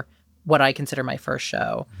before what I consider my first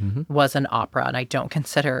show was an opera, and I don't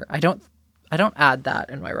add that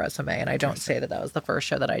in my resume, and I don't say that was the first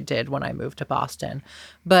show that I did when I moved to Boston.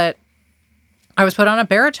 But I was put on a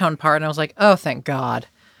baritone part, and I was like, oh, thank God.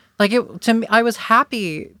 To me, I was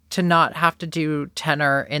happy to not have to do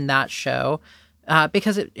tenor in that show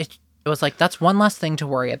because it was like, that's one less thing to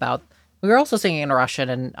worry about. We were also singing in Russian,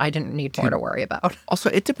 and I didn't need more to worry about. Also,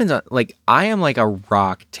 it depends on, like, I am like a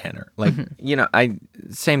rock tenor. Like,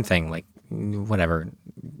 same thing. Like, whatever.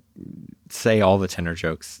 Say all the tenor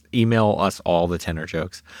jokes. Email us all the tenor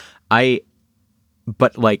jokes.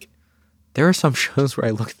 But like, there are some shows where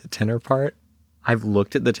I look at the tenor part. I've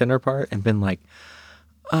looked at the tenor part and been like,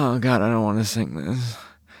 oh God, I don't want to sing this.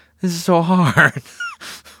 This is so hard.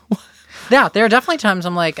 Yeah, there are definitely times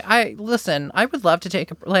I'm like, I would love to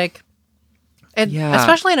take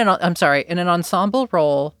especially in an ensemble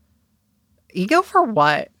role. Ego for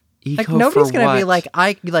what? Ego like nobody's for gonna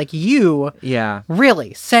what? be like you Yeah.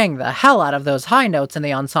 really sang the hell out of those high notes in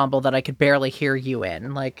the ensemble that I could barely hear you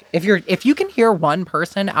in. Like if you can hear one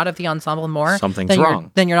person out of the ensemble more, Something's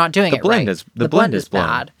wrong. Then you're not doing it right. The blend is blown.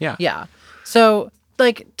 bad. Yeah. Yeah. So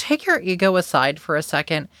like take your ego aside for a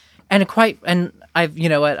second and I've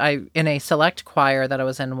in a select choir that I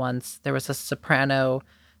was in once, there was a soprano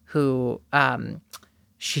who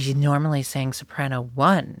she normally sang soprano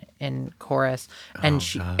 1 in chorus, and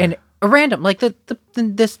and a random like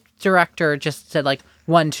this director just said like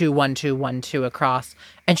 1 2 1 2 1 2 across,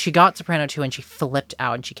 and she got soprano 2 and she flipped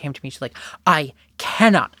out and she came to me, she's like, I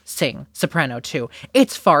cannot sing soprano 2,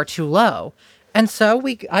 it's far too low. And so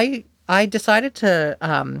I decided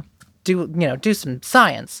to do some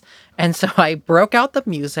science. And so I broke out the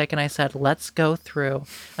music and I said, let's go through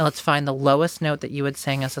and let's find the lowest note that you would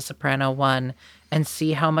sing as a soprano 1 and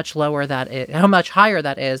see how much higher that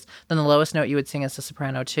is than the lowest note you would sing as a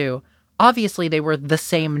soprano 2. Obviously they were the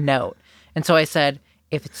same note. And so I said,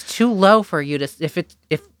 if it's too low for you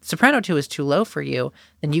if soprano 2 is too low for you,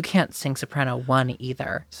 then you can't sing soprano 1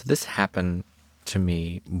 either. So this happened to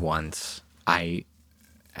me once. I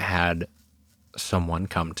had someone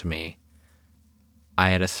come to me. I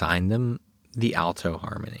had assigned them the alto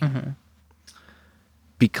harmony.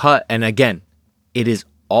 And again, it is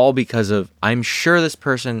all because of, I'm sure this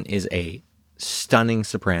person is a stunning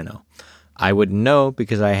soprano. I would know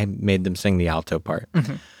because I had made them sing the alto part.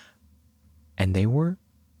 And they were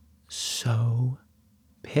so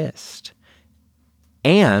pissed.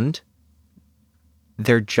 And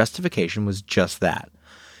their justification was just that.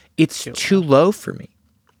 It's too low for me.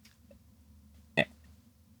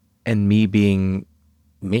 And me being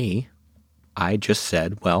me, I just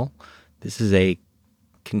said, well, this is a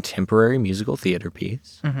contemporary musical theater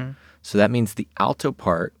piece. So that means the alto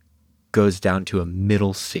part goes down to a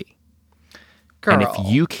middle C. Girl. And if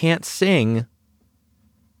you can't sing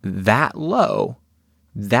that low,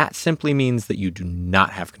 that simply means that you do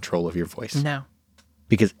not have control of your voice. No.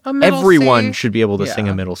 Because A middle everyone C? should be able to sing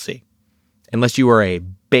a middle C. Unless you are a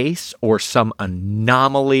bass or some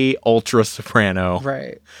anomaly ultra soprano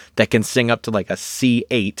that can sing up to like a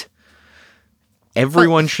C8.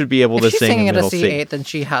 Everyone should be able to If she's sing singing a at a middle C8, C. then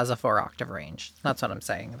she has a 4-octave range. That's what I'm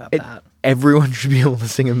saying about that. Everyone should be able to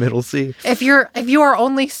sing a middle C. If you are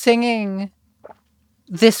only singing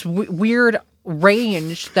this weird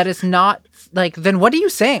range that is not like, then what do you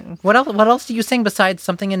sing? What else do you sing besides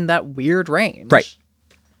something in that weird range?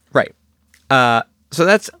 Right. So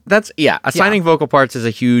that's assigning vocal parts is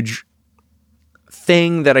a huge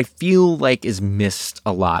thing that I feel like is missed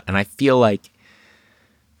a lot. And I feel like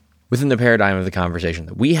within the paradigm of the conversation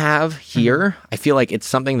that we have here, I feel like it's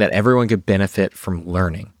something that everyone could benefit from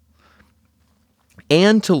learning.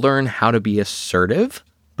 And to learn how to be assertive,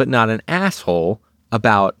 but not an asshole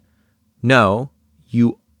about, no,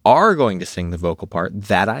 you are going to sing the vocal part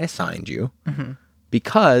that I assigned you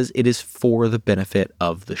because it is for the benefit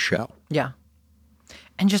of the show. Yeah.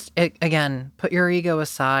 And just, again, put your ego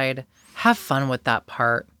aside. Have fun with that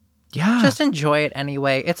part. Yeah. Just enjoy it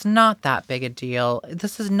anyway. It's not that big a deal.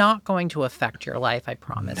 This is not going to affect your life, I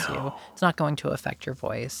promise you. It's not going to affect your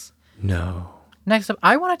voice. No. Next up,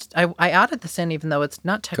 I added this in even though it's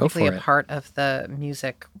not technically a part of the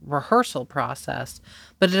music rehearsal process,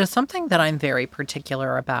 but it is something that I'm very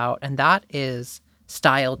particular about, and that is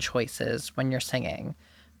style choices when you're singing,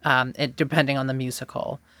 depending on the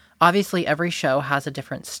musical. Obviously, every show has a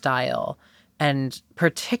different style, and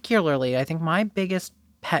particularly, I think my biggest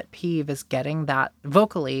pet peeve is getting that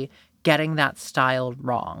style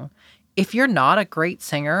wrong. If you're not a great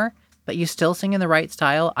singer, but you still sing in the right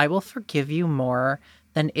style, I will forgive you more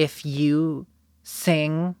than if you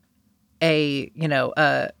sing a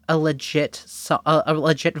legit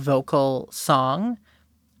vocal song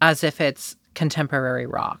as if it's contemporary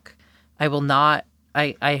rock. I will not.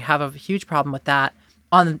 I have a huge problem with that.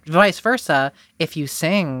 On vice versa, if you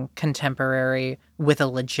sing contemporary with a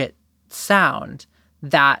legit sound,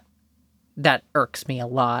 that irks me a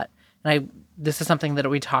lot. And this is something that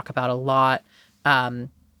we talk about a lot.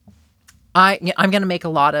 I'm going to make a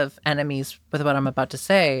lot of enemies with what I'm about to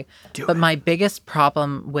say, but my biggest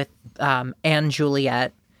problem with Anne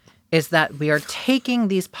Juliet is that we are taking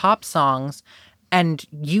these pop songs and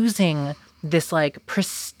using this like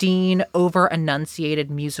pristine, over enunciated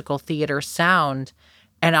musical theater sound,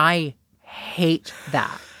 and I hate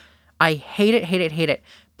that. I hate it, hate it, hate it.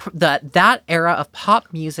 That era of pop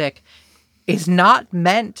music is not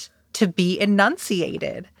meant to be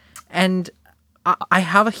enunciated, and I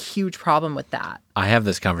have a huge problem with that. I have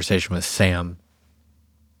this conversation with Sam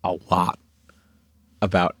a lot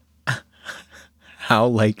about how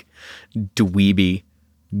like dweeby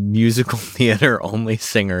musical theater only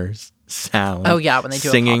singers sound. Oh yeah, when they do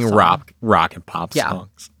singing a pop song. rock and pop Yeah.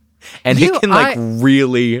 songs, and it can like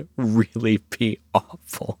really, really be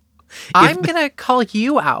awful. I'm gonna call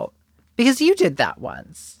you out because you did that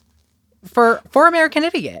once for American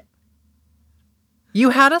Idiot.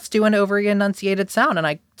 You had us do an over enunciated sound, and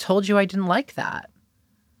I told you I didn't like that.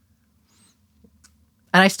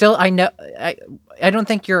 And I don't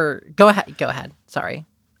think you're. Go ahead. Sorry.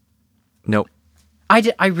 Nope,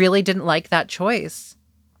 I really didn't like that choice.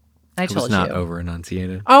 I it told was not you. over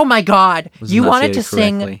enunciated. Oh my God! Was You wanted to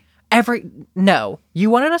enunciated correctly. sing No, you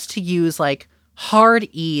wanted us to use like hard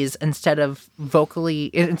E's instead of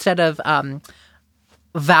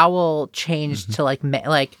vowel changed to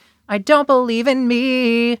like I don't believe in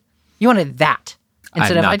me. You wanted that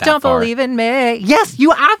instead of not I that don't far. believe in me. Yes,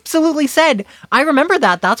 you absolutely said. I remember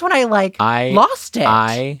that. That's when I lost it.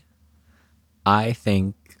 I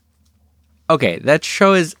think. Okay, that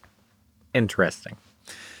show is interesting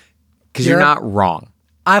because you're not wrong.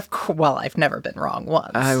 I've never been wrong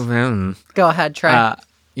once. Go ahead, Trey.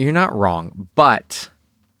 You're not wrong, but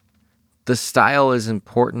the style is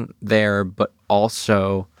important there, but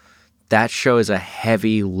also that show is a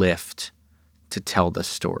heavy lift to tell the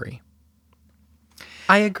story.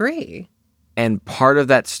 I agree. And part of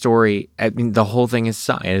that story, I mean, the whole thing is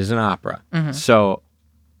sung. It is an opera. Mm-hmm. So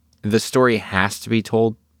the story has to be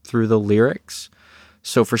told through the lyrics.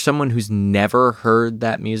 So for someone who's never heard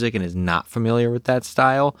that music and is not familiar with that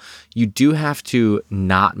style, you do have to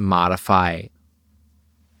not modify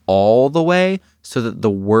all the way so that the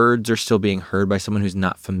words are still being heard by someone who's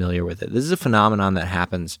not familiar with it. This is a phenomenon that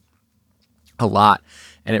happens a lot,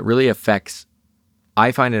 and it really affects,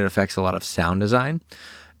 I find it affects a lot of sound design.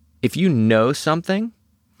 If you know something,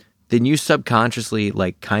 then you subconsciously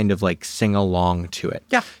like kind of like sing along to it.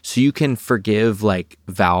 Yeah. So you can forgive like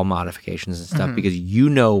vowel modifications and stuff because you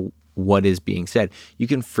know what is being said. You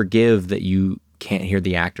can forgive that you can't hear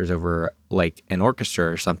the actors over like an orchestra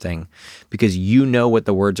or something because you know what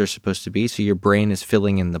the words are supposed to be. So your brain is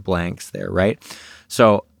filling in the blanks there, right?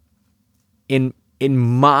 So in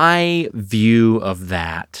my view of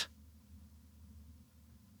that,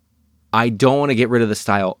 I don't want to get rid of the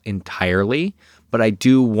style entirely, but I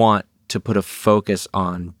do want to put a focus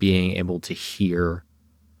on being able to hear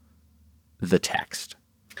the text.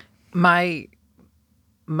 My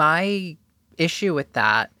issue with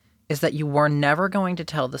that is that you were never going to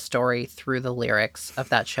tell the story through the lyrics of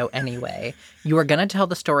that show anyway. You were going to tell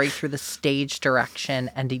the story through the stage direction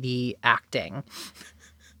and the acting.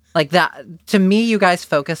 Like that, to me, you guys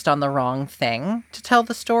focused on the wrong thing to tell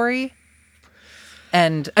the story.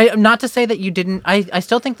 And not to say that you didn't, I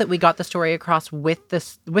still think that we got the story across with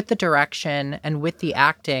the direction and with the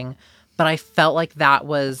acting, but I felt like that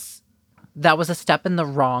was a step in the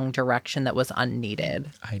wrong direction that was unneeded.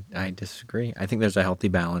 I disagree. I think there's a healthy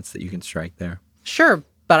balance that you can strike there. Sure,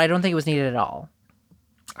 but I don't think it was needed at all.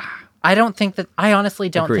 I honestly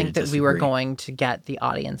don't think that we were going to get the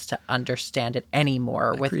audience to understand it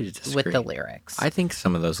anymore with the lyrics. I think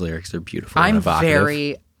some of those lyrics are beautiful and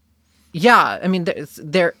evocative. Yeah, I mean,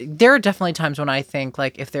 there are definitely times when I think,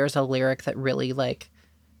 like, if there's a lyric that really, like,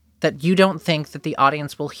 that you don't think that the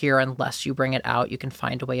audience will hear unless you bring it out, you can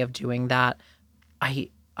find a way of doing that. I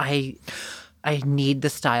need the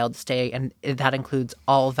style to stay, and that includes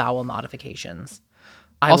all vowel modifications.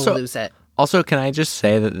 I will lose it. Also, can I just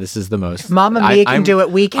say that this is the most... If Mamma Mia can do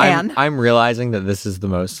it, we can. I'm realizing that this is the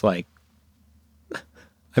most, like...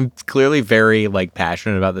 I'm clearly very like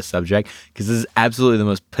passionate about the subject because this is absolutely the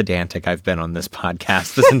most pedantic I've been on this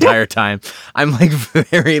podcast this entire time. I'm like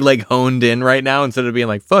very like honed in right now instead of being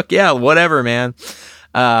like, fuck yeah, whatever, man.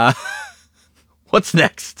 What's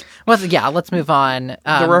next? Let's move on.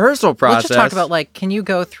 The rehearsal process. Let's just talk about like, can you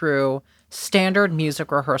go through standard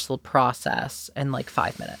music rehearsal process in like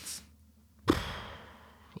 5 minutes?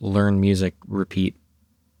 Learn music, repeat.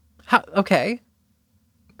 How? Okay.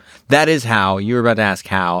 That is how. You were about to ask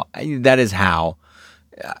how. That is how.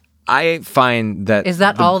 I find that... Is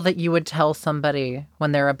that all that you would tell somebody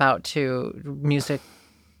when they're about to music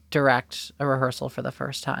direct a rehearsal for the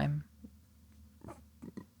first time.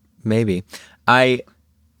 Maybe.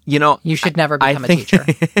 You should never become a teacher.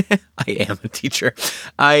 I am a teacher.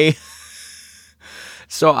 I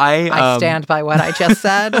stand by what I just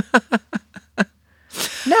said.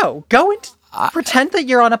 No, go and pretend that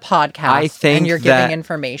you're on a podcast and you're giving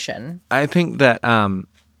information. I think that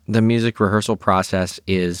the music rehearsal process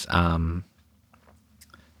is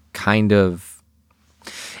kind of,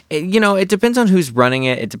 it depends on who's running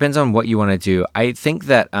it. It depends on what you want to do. I think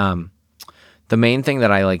that the main thing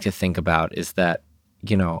that I like to think about is that,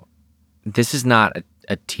 this is not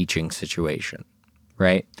a teaching situation,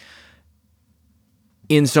 right?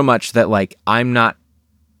 In so much that, like, I'm not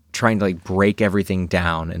trying to, like, break everything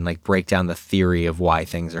down and, like, break down the theory of why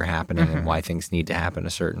things are happening and why things need to happen a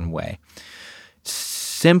certain way.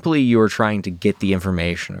 Simply, you're trying to get the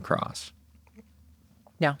information across.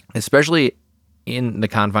 Yeah. Especially in the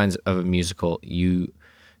confines of a musical, you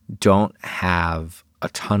don't have a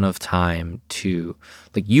ton of time to,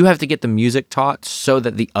 like, you have to get the music taught so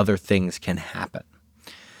that the other things can happen.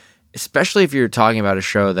 Especially if you're talking about a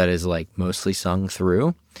show that is, like, mostly sung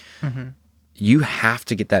through, you have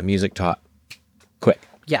to get that music taught quick.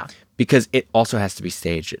 Yeah. Because it also has to be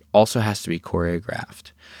staged. It also has to be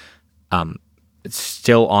choreographed. It's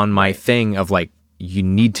still on my thing of, like, you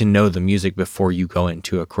need to know the music before you go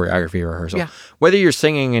into a choreography rehearsal. Yeah. Whether you're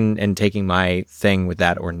singing and taking my thing with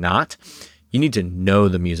that or not, you need to know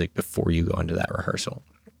the music before you go into that rehearsal.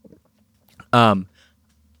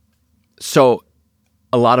 So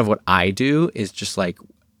a lot of what I do is just like,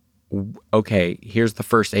 okay, here's the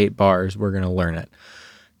first 8 bars. We're going to learn it.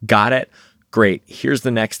 Got it? Great. Here's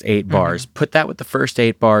the next 8 bars. Put that with the first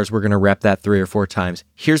 8 bars. We're going to rep that 3 or 4 times.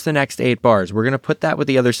 Here's the next 8 bars. We're going to put that with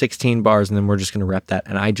the other 16 bars, and then we're just going to rep that.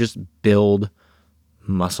 And I just build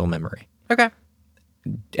muscle memory. Okay.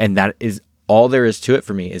 And that is all there is to it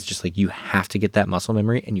for me, is just like, you have to get that muscle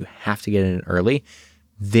memory and you have to get in early.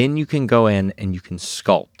 Then you can go in and you can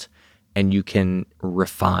sculpt and you can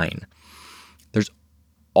refine. There's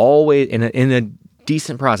always, in a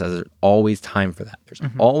decent process, there's always time for that. There's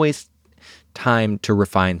always time to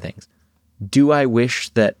refine things. Do I wish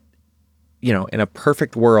that, in a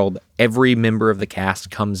perfect world, every member of the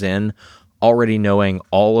cast comes in already knowing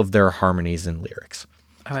all of their harmonies and lyrics?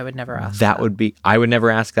 Oh, I would never ask that. I would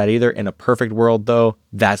never ask that either. In a perfect world, though,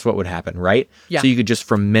 that's what would happen, right? Yeah. So you could just,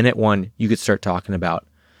 from minute 1, you could start talking about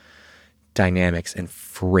dynamics and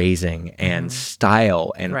phrasing and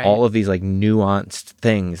style and all of these, like, nuanced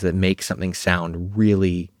things that make something sound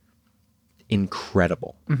really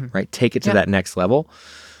incredible, right? Take it to that next level.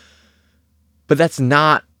 But that's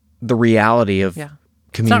not the reality of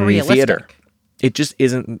community theater. It just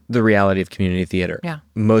isn't the reality of community theater. Yeah.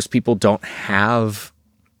 Most people don't have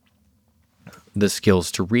the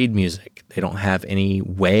skills to read music. They don't have any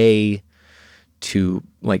way to,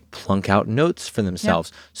 like, plunk out notes for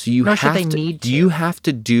themselves. So you have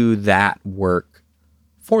to do that work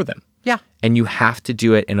for them. Yeah. And you have to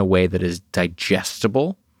do it in a way that is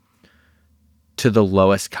digestible to the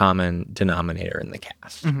lowest common denominator in the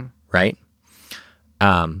cast, right?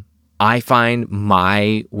 I find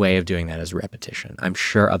my way of doing that is repetition. I'm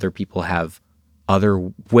sure other people have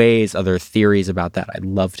other ways, other theories about that. I'd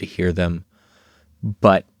love to hear them.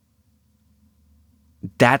 But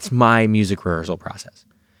that's my music rehearsal process.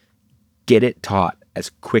 Get it taught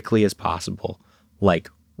as quickly as possible, like,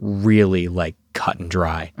 really, like, cut and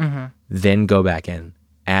dry. Then go back in,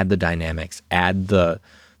 add the dynamics, add the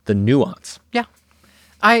nuance. Yeah.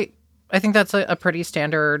 I think that's a pretty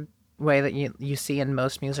standard way that you see in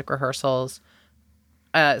most music rehearsals.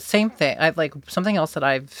 Same thing. Like, something else that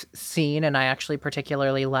I've seen and I actually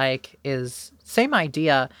particularly like is same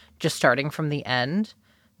idea, just starting from the end.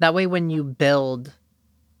 That way, when you build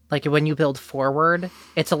forward,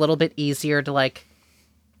 it's a little bit easier to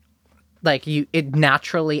it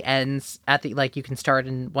naturally ends at the, like, you can start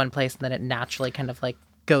in one place and then it naturally kind of, like,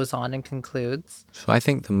 goes on and concludes. So I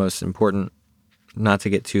think the most important, not to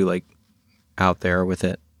get too, like, out there with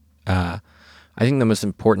it, I think the most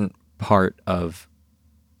important part of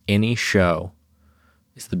any show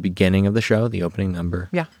is the beginning of the show, the opening number,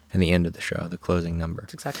 and the end of the show, the closing number.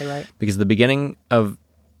 That's exactly right. Because the beginning of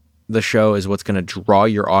the show is what's going to draw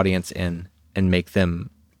your audience in and make them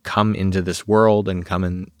come into this world and come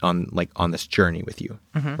in on this journey with you,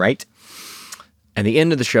 right? And the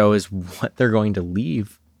end of the show is what they're going to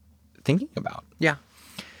leave thinking about. Yeah.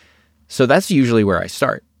 So that's usually where I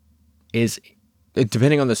start, is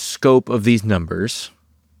depending on the scope of these numbers.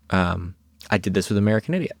 I did this with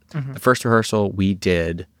American Idiot. The first rehearsal, we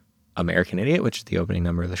did American Idiot, which is the opening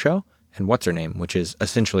number of the show, and What's Her Name, which is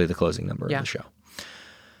essentially the closing number of the show.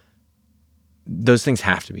 those things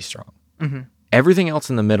have to be strong. Everything else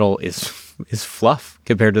in the middle is fluff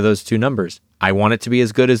compared to those two numbers. I want it to be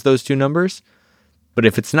as good as those two numbers, but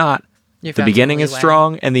if it's not, You've the got beginning some is leeway.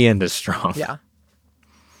 strong and the end is strong. Yeah.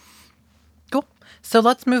 Cool. So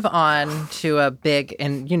let's move on to a big,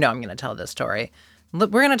 and I'm going to tell this story. We're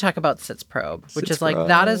going to talk about Sitzprobe, which is like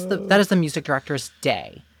that is the music director's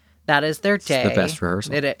day. That is their day. the best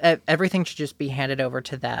rehearsal. Everything should just be handed over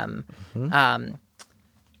to them.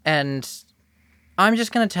 And I'm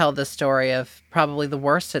just going to tell the story of probably the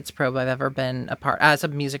worst Sitzprobe I've ever been a part as a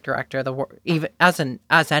music director. Even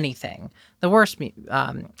as anything, the worst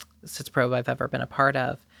Sitzprobe I've ever been a part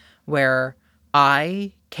of, where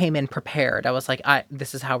I came in prepared. I was like,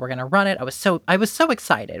 this is how we're going to run it. I was so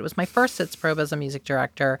excited. It was my first Sitzprobe as a music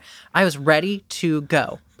director. I was ready to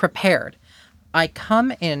go, prepared. I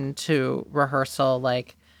come into rehearsal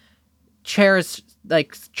like chairs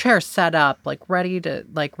set up, ready to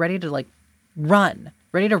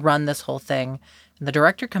run this whole thing. And the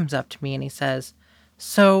director comes up to me and he says,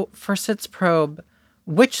 "So for Sitzprobe,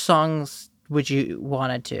 which songs would you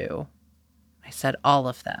want to do?" I said, "All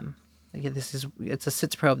of them. It's a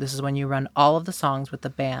Sitzprobe. This is when you run all of the songs with the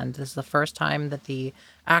band. This is the first time that the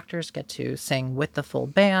actors get to sing with the full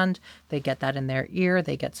band. They get that in their ear.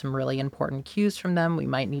 They get some really important cues from them. We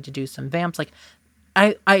might need to do some vamps."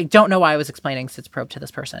 I don't know why I was explaining Sitzprobe to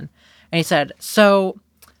this person. And he said, "So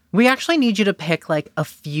we actually need you to pick a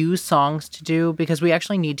few songs to do because we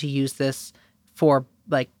actually need to use this for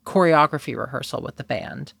choreography rehearsal with the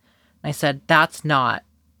band." And I said, "That's not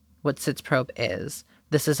what Sitzprobe is.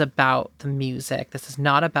 This is about the music. This is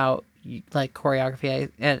not about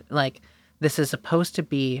choreography. This is supposed to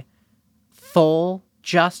be full,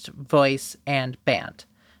 just voice and band."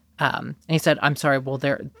 And he said, "I'm sorry. Well,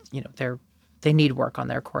 they need work on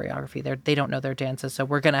their choreography. They don't know their dances, so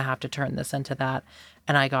we're gonna have to turn this into that."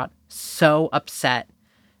 And I got so upset.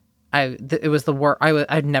 It was the worst.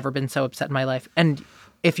 I'd never been so upset in my life. And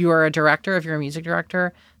if you are a director, if you're a music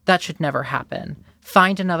director, that should never happen.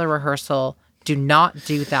 Find another rehearsal. Do not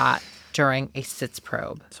do that during a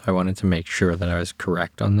Sitzprobe. So I wanted to make sure that I was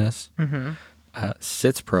correct on this.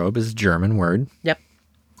 Sitzprobe is a German word. Yep.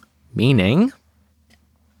 Meaning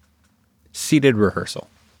seated rehearsal.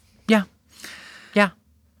 Yeah. Yeah.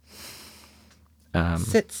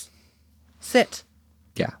 Sit.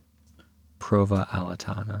 Yeah. Prova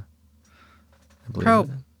Alitana.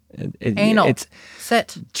 Probe. Anal.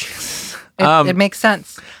 Sit. It makes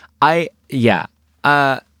sense.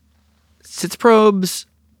 Sitzprobes,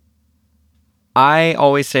 I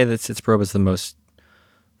always say that Sitzprobe is the most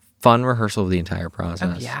fun rehearsal of the entire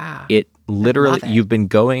process. Oh, yeah. It literally, it. you've been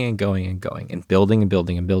going and going and going and building and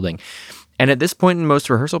building and building. And at this point in most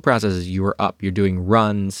rehearsal processes, you are up, you're doing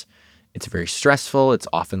runs. It's very stressful. It's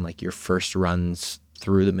often your first runs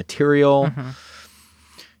through the material.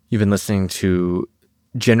 You've been listening to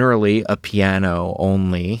generally a piano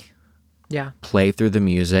only play through the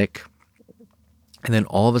music. And then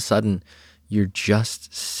all of a sudden, you're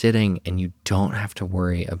just sitting and you don't have to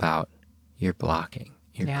worry about your blocking,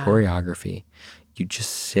 your choreography. You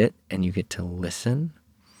just sit and you get to listen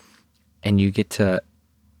and you get to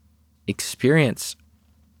experience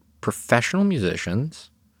professional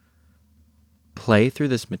musicians play through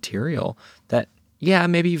this material that,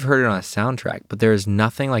 maybe you've heard it on a soundtrack, but there is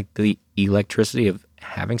nothing like the electricity of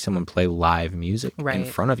having someone play live music in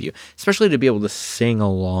front of you, especially to be able to sing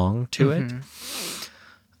along to it.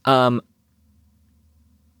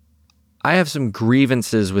 I have some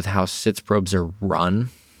grievances with how Sitzprobes are run.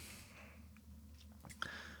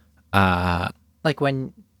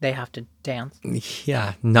 When they have to dance.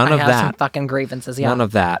 Yeah, none of I have that. some fucking grievances. Yeah. None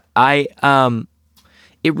of that.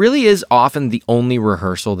 It really is often the only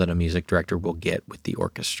rehearsal that a music director will get with the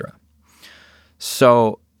orchestra.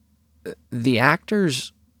 So the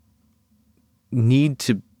actors need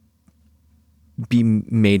to be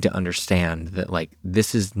made to understand that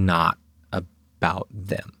this is not about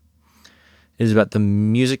them. It is about the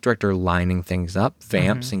music director lining things up.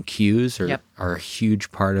 Vamps and cues are a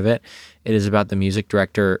huge part of it. It is about the music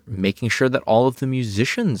director making sure that all of the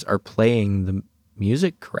musicians are playing the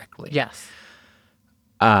music correctly. Yes.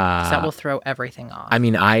 That will throw everything off. I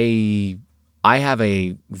mean, I have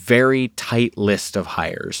a very tight list of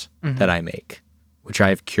hires that I make, which I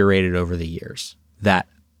have curated over the years, that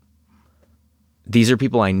these are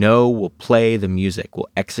people I know will play the music, will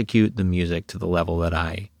execute the music to the level that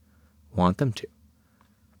I want them to.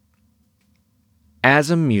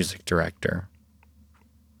 As a music director,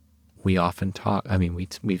 we often talk,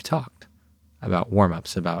 we've talked about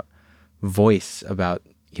warm-ups, about voice, about,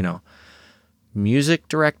 music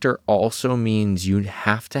director also means you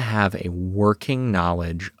have to have a working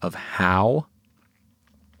knowledge of how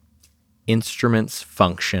instruments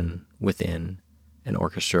function within an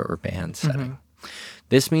orchestra or band setting.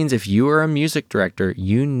 This means if you are a music director,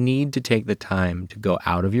 you need to take the time to go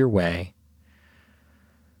out of your way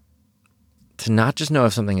to not just know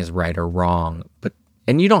if something is right or wrong,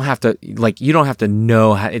 and you don't have to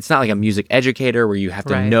know how, it's not like a music educator where you have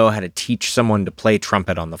to know how to teach someone to play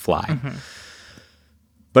trumpet on the fly.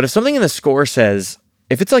 But if something in the score says,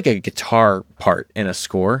 if it's like a guitar part in a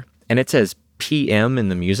score and it says PM in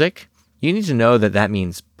the music, you need to know that that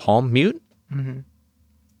means palm mute.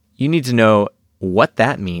 You need to know what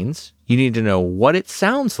that means. You need to know what it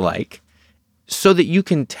sounds like so that you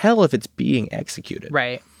can tell if it's being executed.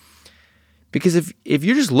 Right. Because if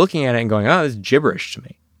you're just looking at it and going, oh, this is gibberish to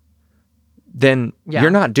me, then you're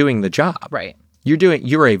not doing the job. Right.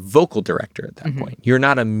 You're a vocal director at that point. You're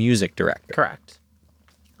not a music director. Correct.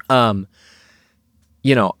 I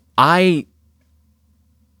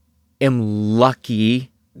am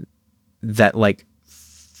lucky that like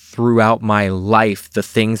throughout my life, the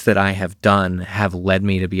things that I have done have led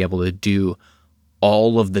me to be able to do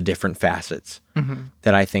all of the different facets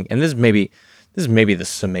that I think, and this is maybe the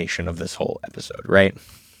summation of this whole episode, right?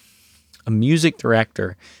 A music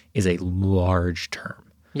director is a large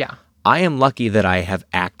term. Yeah. I am lucky that I have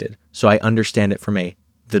acted, so I understand it from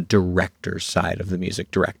the director's side of the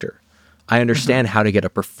music director. I understand how to get a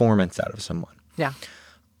performance out of someone. Yeah.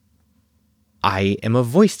 I am a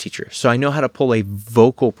voice teacher, so I know how to pull a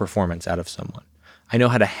vocal performance out of someone. I know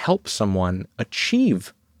how to help someone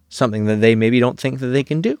achieve something that they maybe don't think that they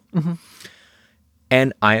can do.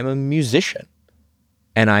 And I am a musician.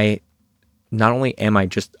 And not only am I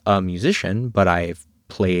just a musician, but I've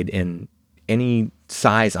played in any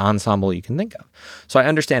size ensemble you can think of. So I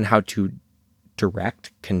understand how to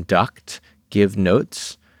direct, conduct, give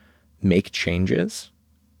notes, make changes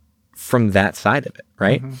from that side of it,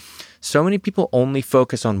 right? So many people only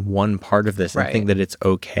focus on one part of this and think that it's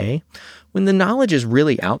okay, when the knowledge is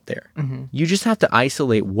really out there. You just have to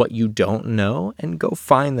isolate what you don't know and go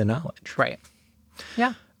find the knowledge. Right.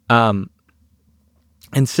 Yeah. And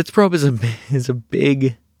Sitzprobe is a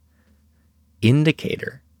big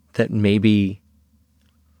indicator that maybe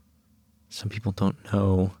some people don't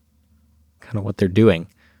know kind of what they're doing,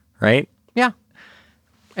 right? Yeah.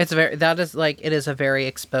 It is a very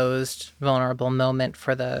exposed, vulnerable moment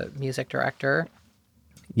for the music director.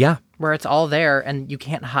 Yeah. Where it's all there and you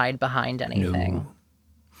can't hide behind anything.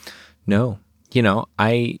 No.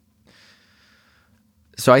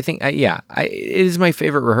 So I think, it is my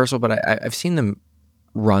favorite rehearsal, but I've seen them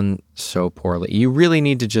run so poorly. You really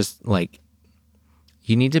need to just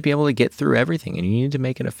you need to be able to get through everything and you need to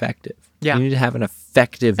make it effective. Yeah. You need to have an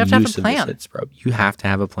effective use of the plan. Sitzprobe. You have to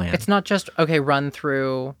have a plan. It's not just, okay, run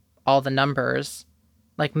through all the numbers.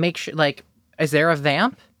 Make sure, is there a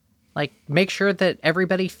vamp? Make sure that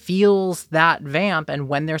everybody feels that vamp and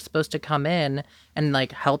when they're supposed to come in and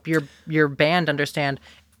help your band understand.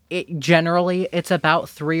 Generally, it's about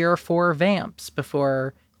 3 or 4 vamps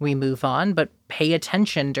before we move on, but pay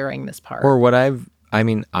attention during this part. Or what I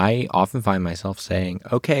often find myself saying,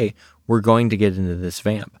 okay, we're going to get into this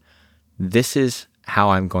vamp. This is how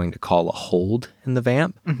I'm going to call a hold in the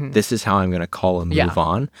vamp. This is how I'm going to call a move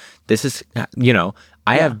on. This is,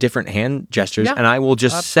 I have different hand gestures and I will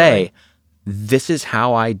just say, this is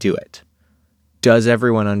how I do it. Does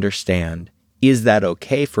everyone understand? Is that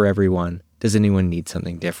okay for everyone? Does anyone need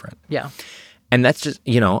something different? Yeah. And that's just,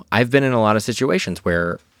 I've been in a lot of situations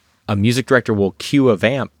where a music director will cue a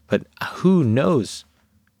vamp, but who knows?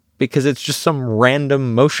 Because it's just some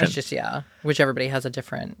random motion. It's just, which everybody has a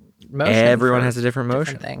different motion. Everyone has a different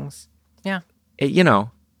motion. Things. Yeah.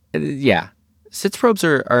 Sitzprobes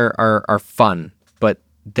are fun, but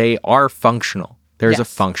they are functional. There's a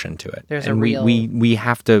function to it. There's and we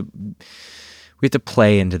have to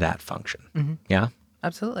play into that function. Yeah.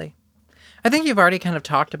 Absolutely. I think you've already kind of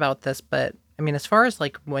talked about this, but as far as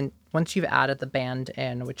once you've added the band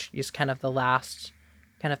in, which is kind of the last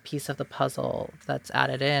kind of piece of the puzzle that's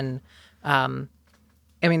added in,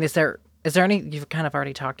 is there any, you've kind of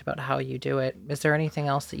already talked about how you do it. Is there anything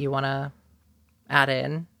else that you want to add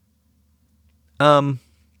in?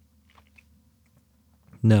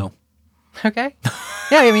 No. Okay.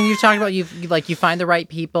 Yeah, you've talked about you find the right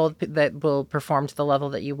people that will perform to the level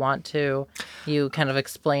that you want to. You kind of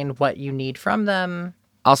explain what you need from them.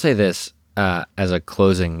 I'll say this as a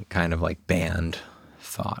closing kind of band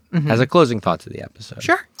thought, as a closing thought to the episode.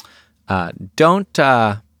 Sure. Don't,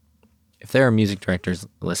 if there are music directors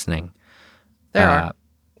listening, there are.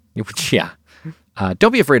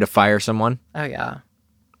 Don't be afraid to fire someone. Oh, yeah.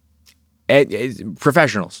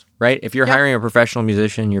 Professionals, right? If you're hiring a professional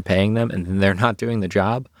musician, you're paying them, and they're not doing the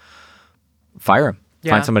job, fire them.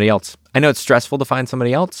 Yeah. Find somebody else. I know it's stressful to find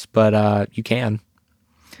somebody else, but you can.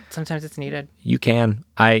 Sometimes it's needed. You can.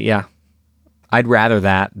 I'd rather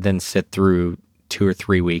that than sit through 2 or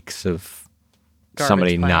 3 weeks of Garbage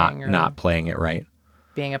somebody playing or not playing it right.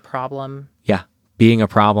 being a problem. Yeah, being a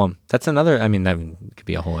problem. That's another. I mean, that could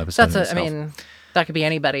be a whole episode. That's in I itself. mean, that could be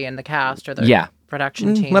anybody in the cast or the Yeah.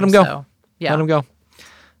 production team. Let 'em go. So, yeah. Let them go.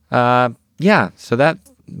 Yeah. So that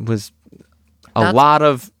was a That's- lot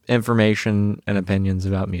of information and opinions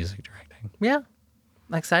about music directing. Yeah.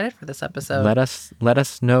 I'm excited for this episode. Let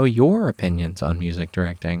us know your opinions on music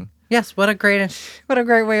directing. Yes, what a great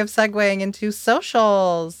way of segueing into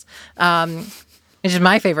socials. Which is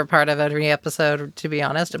my favorite part of every episode, to be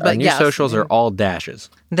honest. But Our new yes, socials are all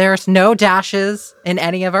dashes. there's no dashes in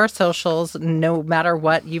any of our socials, no matter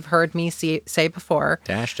what you've heard me say before.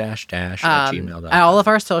 Dash at gmail.com. All of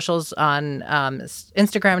our socials on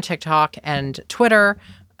Instagram, TikTok, and Twitter,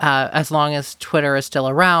 as long as Twitter is still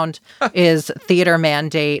around, is Theater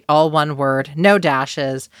Mandate, all one word, no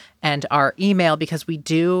dashes. And our email, because we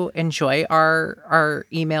do enjoy our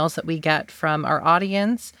emails that we get from our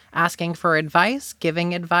audience, asking for advice,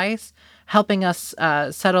 giving advice, helping us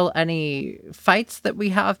settle any fights that we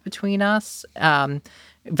have between us,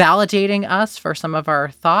 validating us for some of our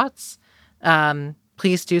thoughts.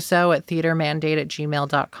 Please do so at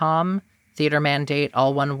theatermandate@gmail.com. Theater Mandate,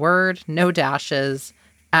 all one word, no dashes,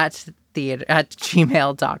 at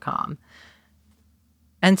gmail.com.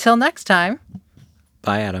 Until next time.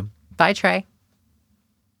 Bye, Adam. Bye, Trey.